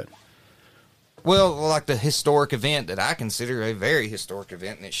happen. Well, like the historic event that I consider a very historic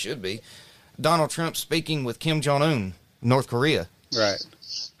event, and it should be, Donald Trump speaking with Kim Jong-un, North Korea. Right.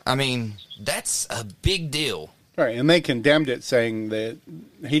 I mean, that's a big deal. Right, and they condemned it, saying that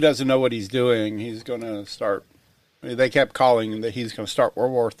he doesn't know what he's doing. He's going to start. They kept calling that he's going to start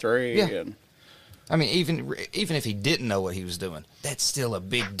World War III. Yeah. And I mean, even if he didn't know what he was doing, that's still a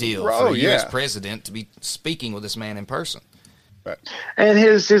big deal for a U.S. president to be speaking with this man in person. Right. And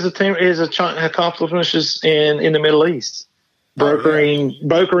his accomplishments in the Middle East,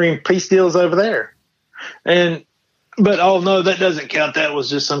 brokering peace deals over there, but that doesn't count. That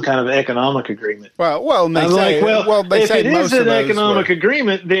was just some kind of economic agreement. If it is an economic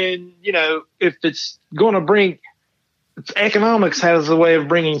agreement, then if it's going to bring. Economics has a way of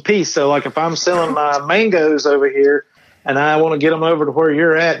bringing peace. So, like if I'm selling my mangoes over here and I want to get them over to where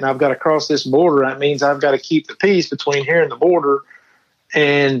you're at and I've got to cross this border, that means I've got to keep the peace between here and the border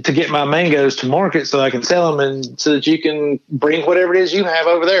and to get my mangoes to market so I can sell them and so that you can bring whatever it is you have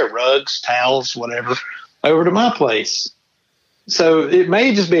over there, rugs, towels, whatever, over to my place. So it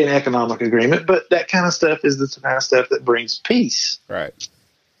may just be an economic agreement, but that kind of stuff is the kind of stuff that brings peace. Right.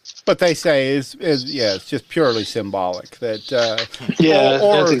 But they say it's just purely symbolic. That that's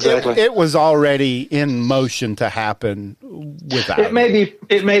exactly. It was already in motion to happen without. It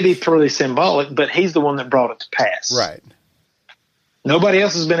may be purely symbolic, but he's the one that brought it to pass. Right. Nobody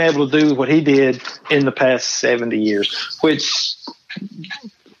else has been able to do what he did in the past 70 years, which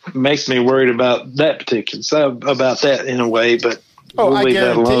makes me worried about that in a way. But we'll leave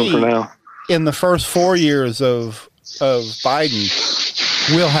that alone for now. In the first 4 years of of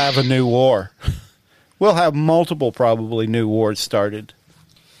Biden, we'll have a new war. We'll have multiple, probably, new wars started.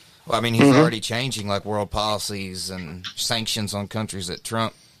 Well, I mean, he's already changing like world policies and sanctions on countries that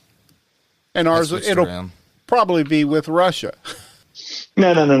Trump. And ours, it'll probably be with Russia.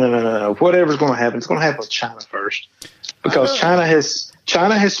 No. Whatever's going to happen, it's going to happen with China first, because China has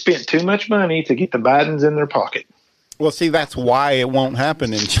spent too much money to get the Bidens in their pocket. Well, see, that's why it won't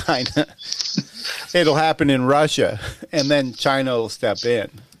happen in China. It'll happen in Russia, and then China will step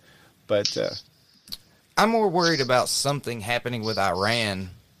in. But I'm more worried about something happening with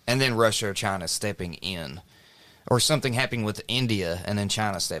Iran and then Russia or China stepping in, or something happening with India and then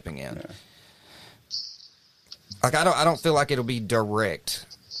China stepping in. Yeah. Like, I don't feel like it'll be direct,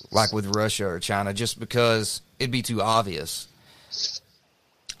 like with Russia or China, just because it'd be too obvious.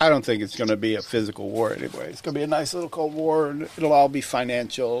 I don't think it's going to be a physical war anyway. It's going to be a nice little Cold War, and it'll all be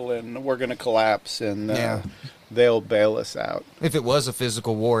financial, and we're going to collapse, and they'll bail us out. If it was a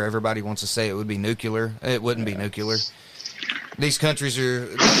physical war, everybody wants to say it would be nuclear. It wouldn't be nuclear. These countries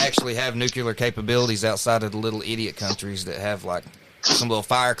actually have nuclear capabilities outside of the little idiot countries that have, like, some little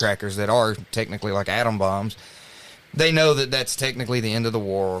firecrackers that are technically like atom bombs. They know that that's technically the end of the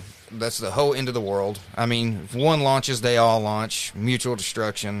war. That's the whole end of the world. I mean, if one launches, they all launch. Mutual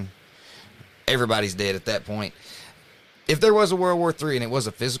destruction. Everybody's dead at that point. If there was a World War III and it was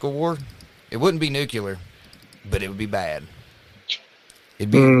a physical war, it wouldn't be nuclear, but it would be bad.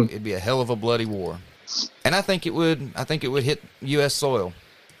 It'd be a hell of a bloody war. And I think it would hit U.S. soil.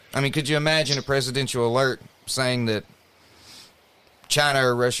 I mean, could you imagine a presidential alert saying that China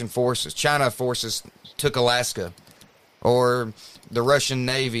forces took Alaska, or the Russian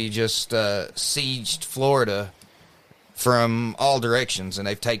Navy just sieged Florida from all directions, and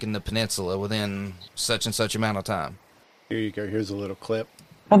they've taken the peninsula within such and such amount of time? Here you go. Here's a little clip.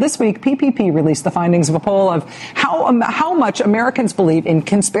 Well, this week, PPP released the findings of a poll of how much Americans believe in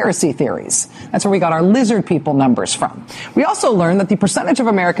conspiracy theories. That's where we got our lizard people numbers from. We also learned that the percentage of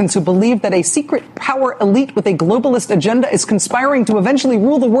Americans who believe that a secret power elite with a globalist agenda is conspiring to eventually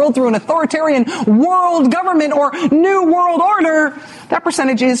rule the world through an authoritarian world government or new world order, that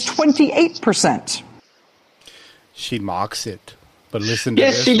percentage is 28%. She mocks it. But listen to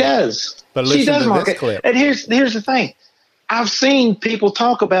this. Yes, she does. But listen she does to mock this it. clip. And here's the thing. I've seen people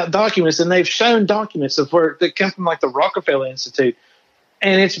talk about documents, and they've shown documents of where that come from, like the Rockefeller Institute,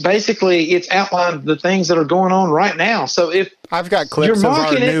 and it's outlined the things that are going on right now. So if I've got clips of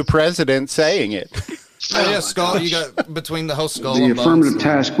our new president saying it. Oh, yeah, skull. You got between the whole skull. The and affirmative bones.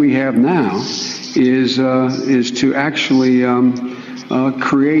 task we have now is to actually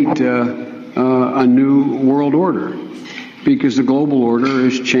create a new world order, because the global order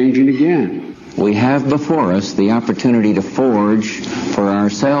is changing again. We have before us the opportunity to forge for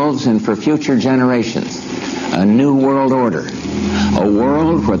ourselves and for future generations a new world order, a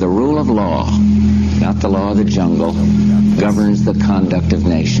world where the rule of law, not the law of the jungle, governs the conduct of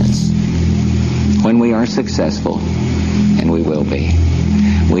nations. When we are successful, and we will be,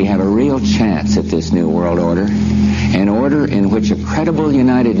 we have a real chance at this new world order, an order in which a credible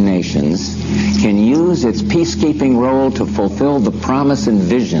United Nations can use its peacekeeping role to fulfill the promise and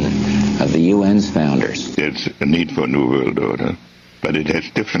vision of the UN's founders. There's a need for a new world order, but it has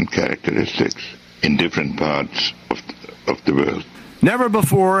different characteristics in different parts of the world. Never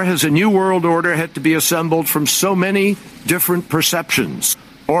before has a new world order had to be assembled from so many different perceptions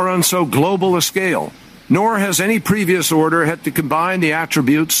or on so global a scale. Nor has any previous order had to combine the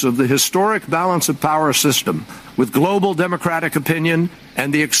attributes of the historic balance of power system with global democratic opinion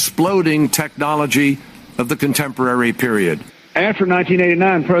and the exploding technology of the contemporary period. After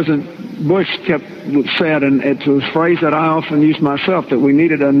 1989, President Bush said, and it was a phrase that I often use myself, that we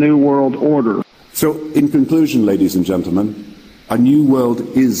needed a new world order. So, in conclusion, ladies and gentlemen, a new world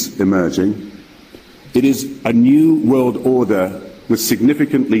is emerging. It is a new world order with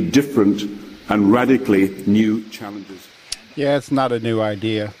significantly different and radically new challenges. Yeah, it's not a new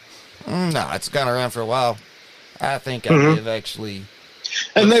idea. No, it's gone around for a while. I think I've actually...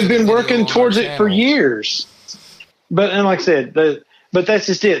 And they've been working towards it for years. But, and like I said, but that's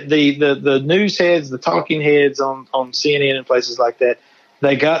just it. The news heads, the talking heads on CNN and places like that,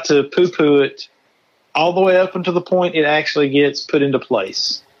 they got to poo-poo it all the way up until the point it actually gets put into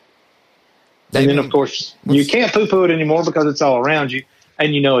place. And then, of course, you can't poo-poo it anymore because it's all around you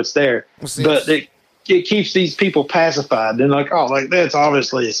and you know it's there. But it keeps these people pacified. They're like, oh, like that's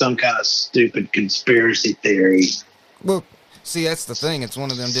obviously some kind of stupid conspiracy theory. Well, see, that's the thing. It's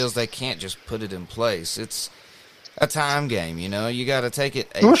one of them deals they can't just put it in place. It's a time game, you know. You got to take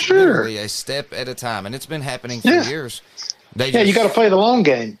it literally a step at a time, and it's been happening for years. You got to play the long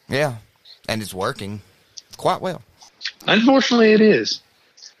game. Yeah, and it's working quite well. Unfortunately, it is.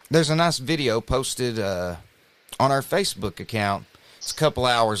 There's a nice video posted on our Facebook account. It's a couple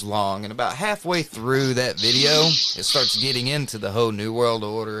hours long, and about halfway through that video, it starts getting into the whole New World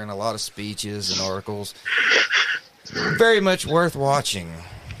Order and a lot of speeches and articles. Very much worth watching.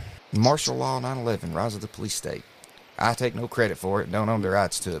 Martial Law 9/11, Rise of the Police State. I take no credit for it, don't own the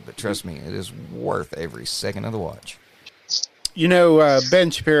rights to it, but trust me, it is worth every second of the watch. You know, Ben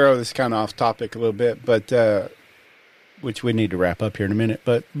Shapiro, this is kind of off topic a little bit, but which we need to wrap up here in a minute.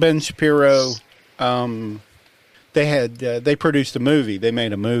 But Ben Shapiro, they produced a movie. They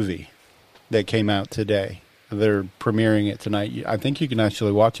made a movie that came out today. They're premiering it tonight. I think you can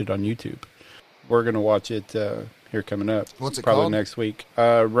actually watch it on YouTube. We're going to watch it here coming up. What's it probably called? Next week.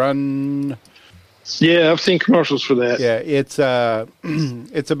 Run. Yeah, I've seen commercials for that. Yeah, it's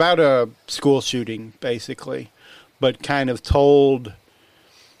about a school shooting, basically, but kind of told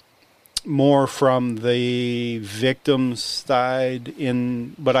more from the victim's side.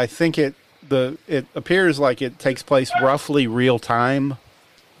 But I think it appears like it takes place roughly real time,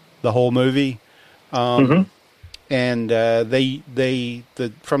 the whole movie. And from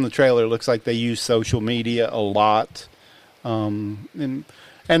the trailer, it looks like they use social media a lot.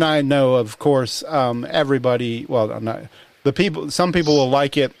 And I know, of course, everybody. Well, some people will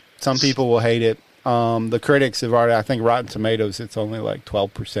like it. Some people will hate it. The critics have already. I think Rotten Tomatoes, it's only like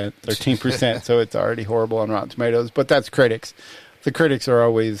 12%, 13%, so it's already horrible on Rotten Tomatoes. But that's critics. The critics are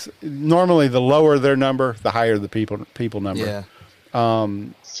always normally the lower their number, the higher the people number. Yeah.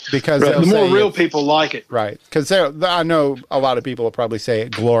 Because the more real people like it, right? Because I know a lot of people will probably say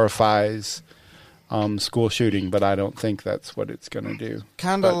it glorifies school shooting, but I don't think that's what it's going to do.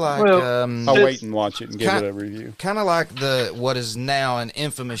 Kind of like I'll wait and watch it and give it a review. Kind of like what is now an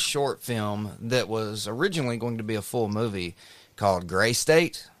infamous short film that was originally going to be a full movie called Gray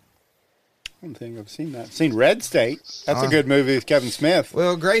State. I don't think I've seen that. I've seen Red State. That's a good movie with Kevin Smith.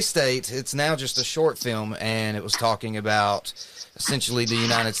 Well, Gray State, it's now just a short film, and it was talking about essentially the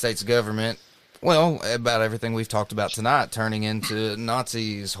United States government. Well, about everything we've talked about tonight, turning into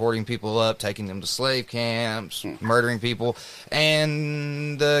Nazis, hoarding people up, taking them to slave camps, murdering people.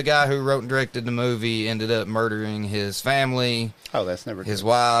 And the guy who wrote and directed the movie ended up murdering his family. Oh, that's never his good.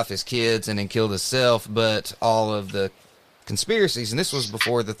 wife, his kids, and then killed himself. But all of the conspiracies, and this was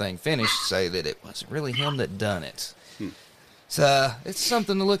before the thing finished, say that it wasn't really him that done it. So it's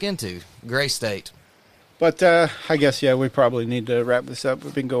something to look into. Gray State. But I guess, we probably need to wrap this up.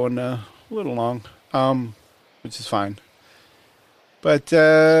 We've been going a little long, which is fine. But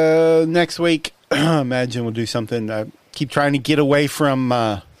next week, imagine we'll do something. Keep trying to get away from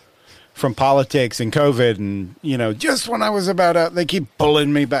politics and COVID, and just when I was about out, they keep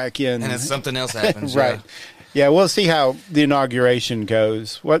pulling me back in, And then something else happens. right? Yeah, we'll see how the inauguration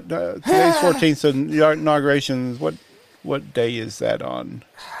goes. What today's 14th, so the inauguration. What day is that on?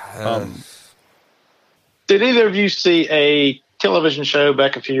 Did either of you see a television show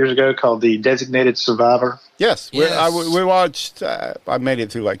back a few years ago called The Designated Survivor? Yes. We watched. I made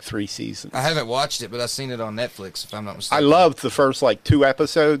it through like 3 seasons. I haven't watched it, but I've seen it on Netflix, if I'm not mistaken. I loved the first 2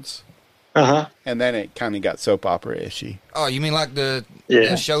 episodes. Uh-huh. And then it kind of got soap opera-ishy. Oh, you mean like the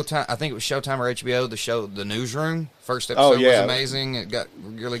Showtime? I think it was Showtime or HBO. The show, The Newsroom. First episode was amazing. It got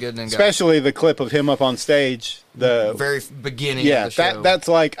really good. And then especially the clip of him up on stage. The very beginning. of the show. that's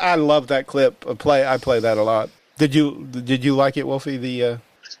like I love that clip. I play that a lot. Did you like it, Wolfie?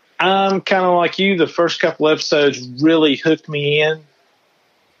 I'm kind of like you. The first couple episodes really hooked me in,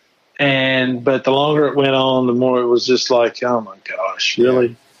 but the longer it went on, the more it was just like, oh my gosh, really?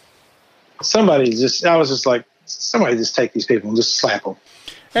 Yeah. Somebody just take these people and just slap them.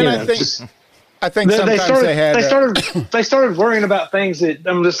 And I think sometimes they started worrying about things that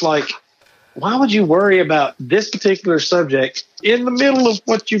I'm just like, why would you worry about this particular subject in the middle of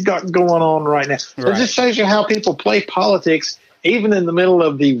what you've got going on right now? So it just shows you how people play politics, even in the middle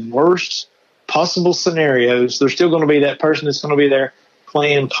of the worst possible scenarios. There's still going to be that person that's going to be there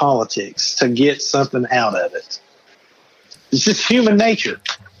playing politics to get something out of it. It's just human nature.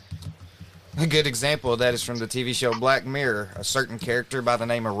 A good example of that is from the TV show Black Mirror, a certain character by the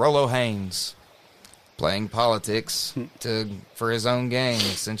name of Rolo Haynes playing politics for his own gain,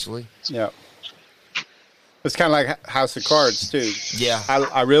 essentially. Yeah. It's kind of like House of Cards, too. Yeah.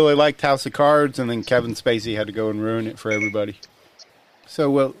 I really liked House of Cards, and then Kevin Spacey had to go and ruin it for everybody.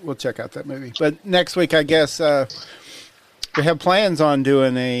 So we'll check out that movie. But next week, I guess, we have plans on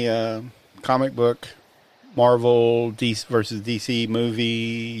doing a comic book Marvel versus DC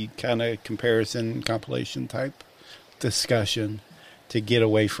movie kind of comparison compilation type discussion to get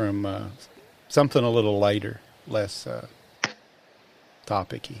away from something a little lighter, less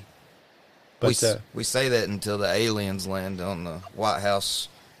topic-y. But we say that until the aliens land on the White House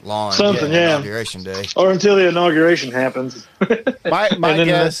lawn. Something, yeah. Inauguration day. Or until the inauguration happens. my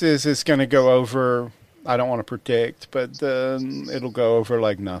guess is it's going to go over. I don't want to predict, but it'll go over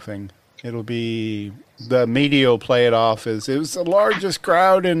like nothing. It'll be, the media will play it off as it was the largest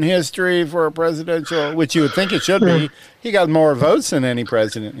crowd in history for a presidential, which you would think it should be. He got more votes than any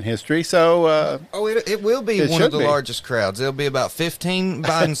president in history, so... it will be one of the largest crowds. It'll be about 15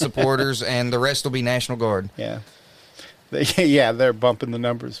 Biden supporters, and the rest will be National Guard. Yeah. Yeah, they're bumping the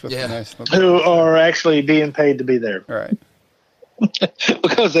numbers with the National Guard. Who are actually being paid to be there. Right.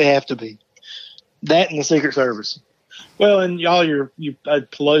 Because they have to be. That and the Secret Service. Well, and all your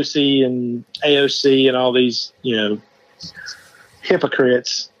Pelosi and AOC and all these,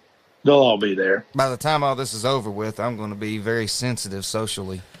 hypocrites, they'll all be there. By the time all this is over with, I'm going to be very sensitive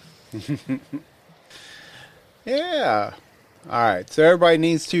socially. Yeah. All right. So everybody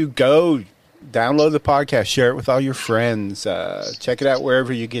needs to go download the podcast, share it with all your friends, check it out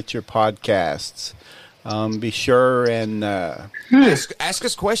wherever you get your podcasts. Be sure and ask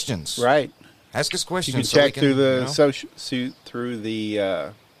us questions. Right. Ask us questions. You can check through the through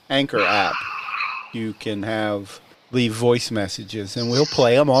the Anchor app. You can leave voice messages, and we'll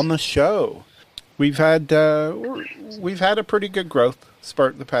play them on the show. We've had a pretty good growth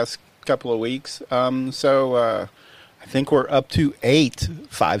spurt the past couple of weeks. So I think we're up to 8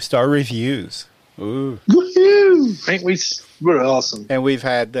 5-star reviews. Ooh! Woo-hoo! I think we're awesome. And we've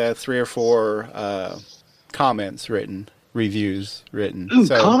had 3 or 4 comments written. Reviews written. Ooh,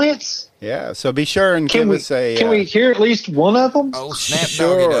 comments? Yeah, so be sure and give us a... Can we hear at least one of them? Oh, snap,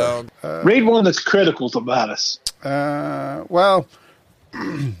 sure. doggy dog. Read one that's critical about us. Well...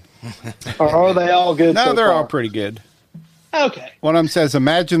 or are they all good No, so they're far? all pretty good. Okay. One of them says,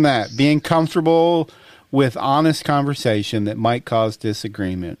 imagine that, being comfortable with honest conversation that might cause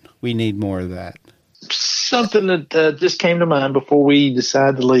disagreement. We need more of that. Something that just came to mind before we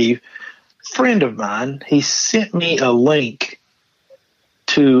decided to leave. Friend of mine, he sent me a link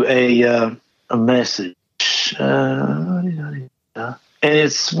to a message, and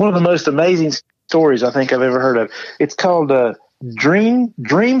it's one of the most amazing stories I think I've ever heard of. It's called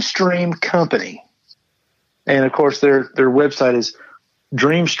Dreamstream Company, and of course their website is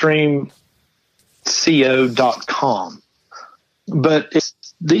dreamstreamco.com. But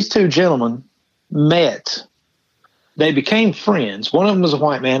these two gentlemen met. They became friends. One of them was a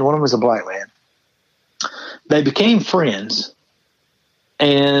white man. One of them was a black man. They became friends.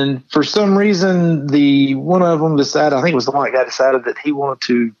 And for some reason, one of them decided, I think it was the white guy, decided that he wanted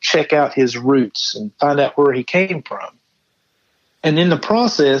to check out his roots and find out where he came from. And in the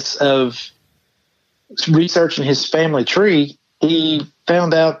process of researching his family tree, he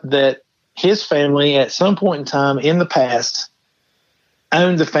found out that his family at some point in time in the past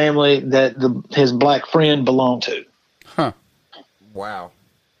owned the family that his black friend belonged to. Huh. Wow.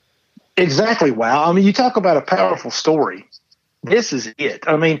 Exactly. Wow. I mean, you talk about a powerful story. This is it.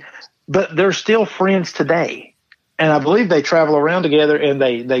 I mean, but they're still friends today. And I believe they travel around together and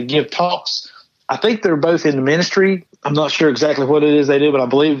they give talks. I think they're both in the ministry. I'm not sure exactly what it is they do, but I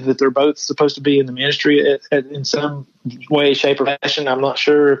believe that they're both supposed to be in the ministry in some way, shape, or fashion. I'm not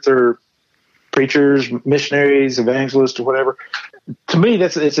sure if they're preachers, missionaries, evangelists, or whatever. To me,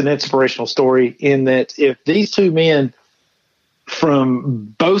 it's an inspirational story in that if these two men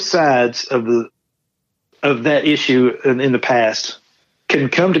from both sides of that issue in the past can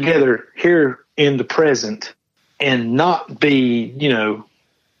come together here in the present and not be,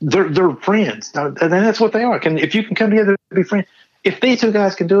 they're friends. And that's what they are. If you can come together and be friends, if these two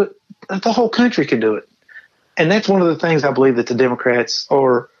guys can do it, the whole country can do it. And that's one of the things I believe that the Democrats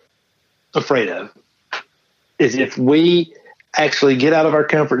are afraid of, is if we actually get out of our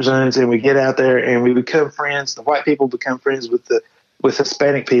comfort zones and we get out there and we become friends, the white people become friends with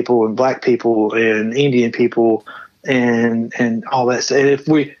Hispanic people and black people and Indian people and all that.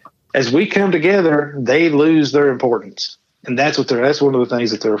 And as we come together, they lose their importance. And that's one of the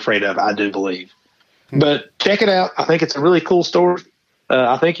things that they're afraid of, I do believe. But check it out. I think it's a really cool story.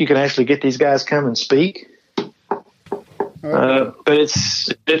 I think you can actually get these guys come and speak. But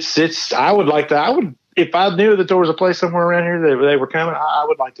I would like to, if I knew that there was a place somewhere around here that they were coming, I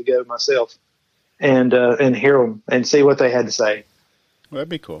would like to go myself and hear them and see what they had to say. Well, that'd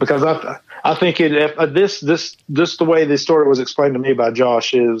be cool. Because I think this the way this story was explained to me by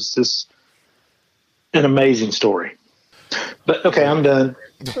Josh is just an amazing story. But okay, I'm done.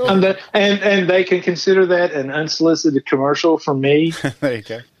 I'm done. And they can consider that an unsolicited commercial from me. There you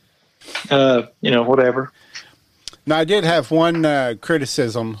go. Whatever. Now, I did have one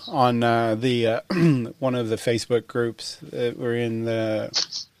criticism on the one of the Facebook groups that were in the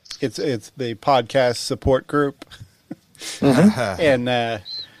It's the podcast support group. And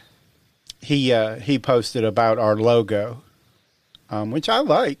he posted about our logo, which I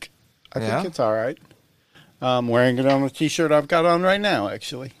like. I think it's all right. I'm wearing it on the T-shirt I've got on right now,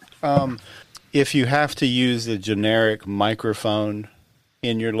 actually. If you have to use a generic microphone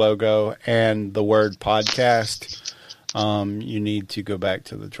in your logo and the word podcast, you need to go back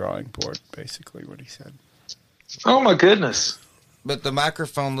to the drawing board, basically what he said. Oh, my goodness. But the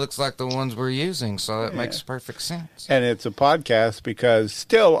microphone looks like the ones we're using, so it makes perfect sense. And it's a podcast because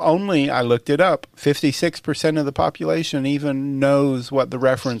still only, I looked it up, 56% of the population even knows what the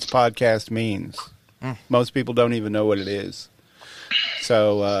reference podcast means. Most people don't even know what it is.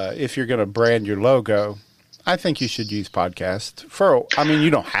 So if you're going to brand your logo, I think you should use podcast. You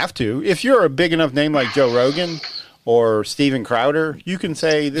don't have to. If you're a big enough name like Joe Rogan or Steven Crowder, you can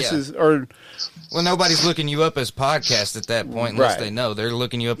say this is... Well, nobody's looking you up as podcast at that point unless they know. They're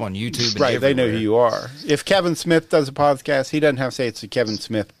looking you up on YouTube and Right, they know everywhere. who you are. If Kevin Smith does a podcast, he doesn't have to say it's a Kevin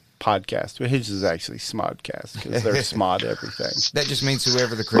Smith podcast. But his is actually Smodcast because they're Smod everything. That just means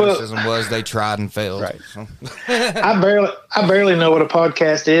whoever the criticism was, they tried and failed. Right. So. I barely know what a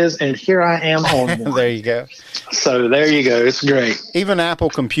podcast is, and here I am on one. There you go. So there you go. It's great. Even Apple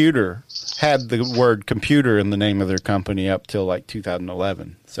Computer had the word computer in the name of their company up till like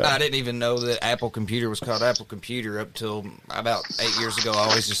 2011. So I didn't even know that Apple Computer was called Apple Computer up till about 8 years ago. I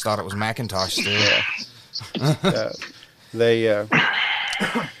always just thought it was Macintosh still.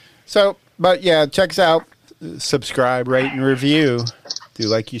 Check us out. Subscribe, rate, and review. Do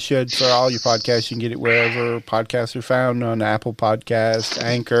like you should for all your podcasts. You can get it wherever podcasts are found, on Apple Podcasts,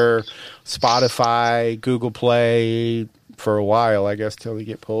 Anchor, Spotify, Google Play, for a while, I guess, till they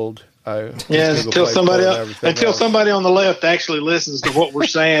get pulled. Until somebody on the left actually listens to what we're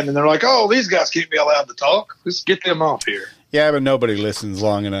saying, and they're like, "Oh, these guys can't be allowed to talk. Let's get them off here." Yeah, but nobody listens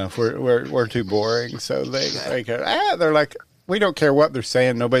long enough. We're too boring, so they're like, we don't care what they're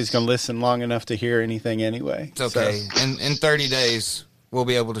saying. Nobody's going to listen long enough to hear anything anyway. It's okay. So. In 30 days, we'll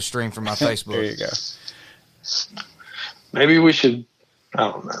be able to stream from my Facebook. There you go. Maybe we should. I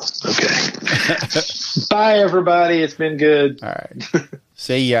don't know. Okay. Bye, everybody. It's been good. All right.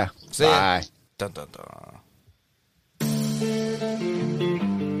 See ya. See ya. Bye. Dun, dun, dun.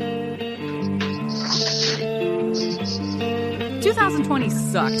 2020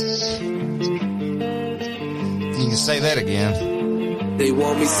 sucked. You can say that again. They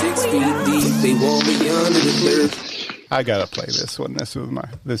want me 6 feet deep. They want me under the dirt. I gotta play this one. This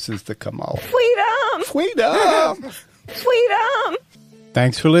is the Kamal. Freedom.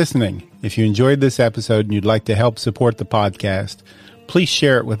 Thanks for listening. If you enjoyed this episode and you'd like to help support the podcast, please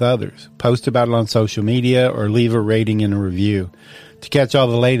share it with others. Post about it on social media or leave a rating and a review. To catch all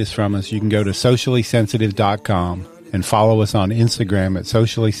the latest from us, you can go to sociallysensitive.com and follow us on Instagram at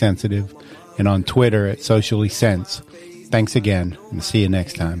sociallysensitive and on Twitter at sociallysense. Thanks again, and see you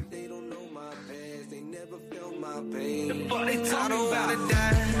next time.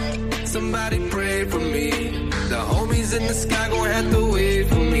 Somebody pray for me. The homies in the sky gonna have to wait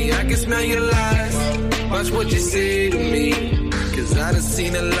for me. I can smell your lies. Watch what you say to me. Cause I done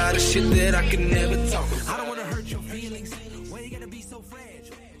seen a lot of shit that I could never talk about. I don't wanna hurt your feelings. Why you gotta be so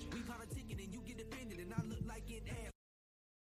fragile?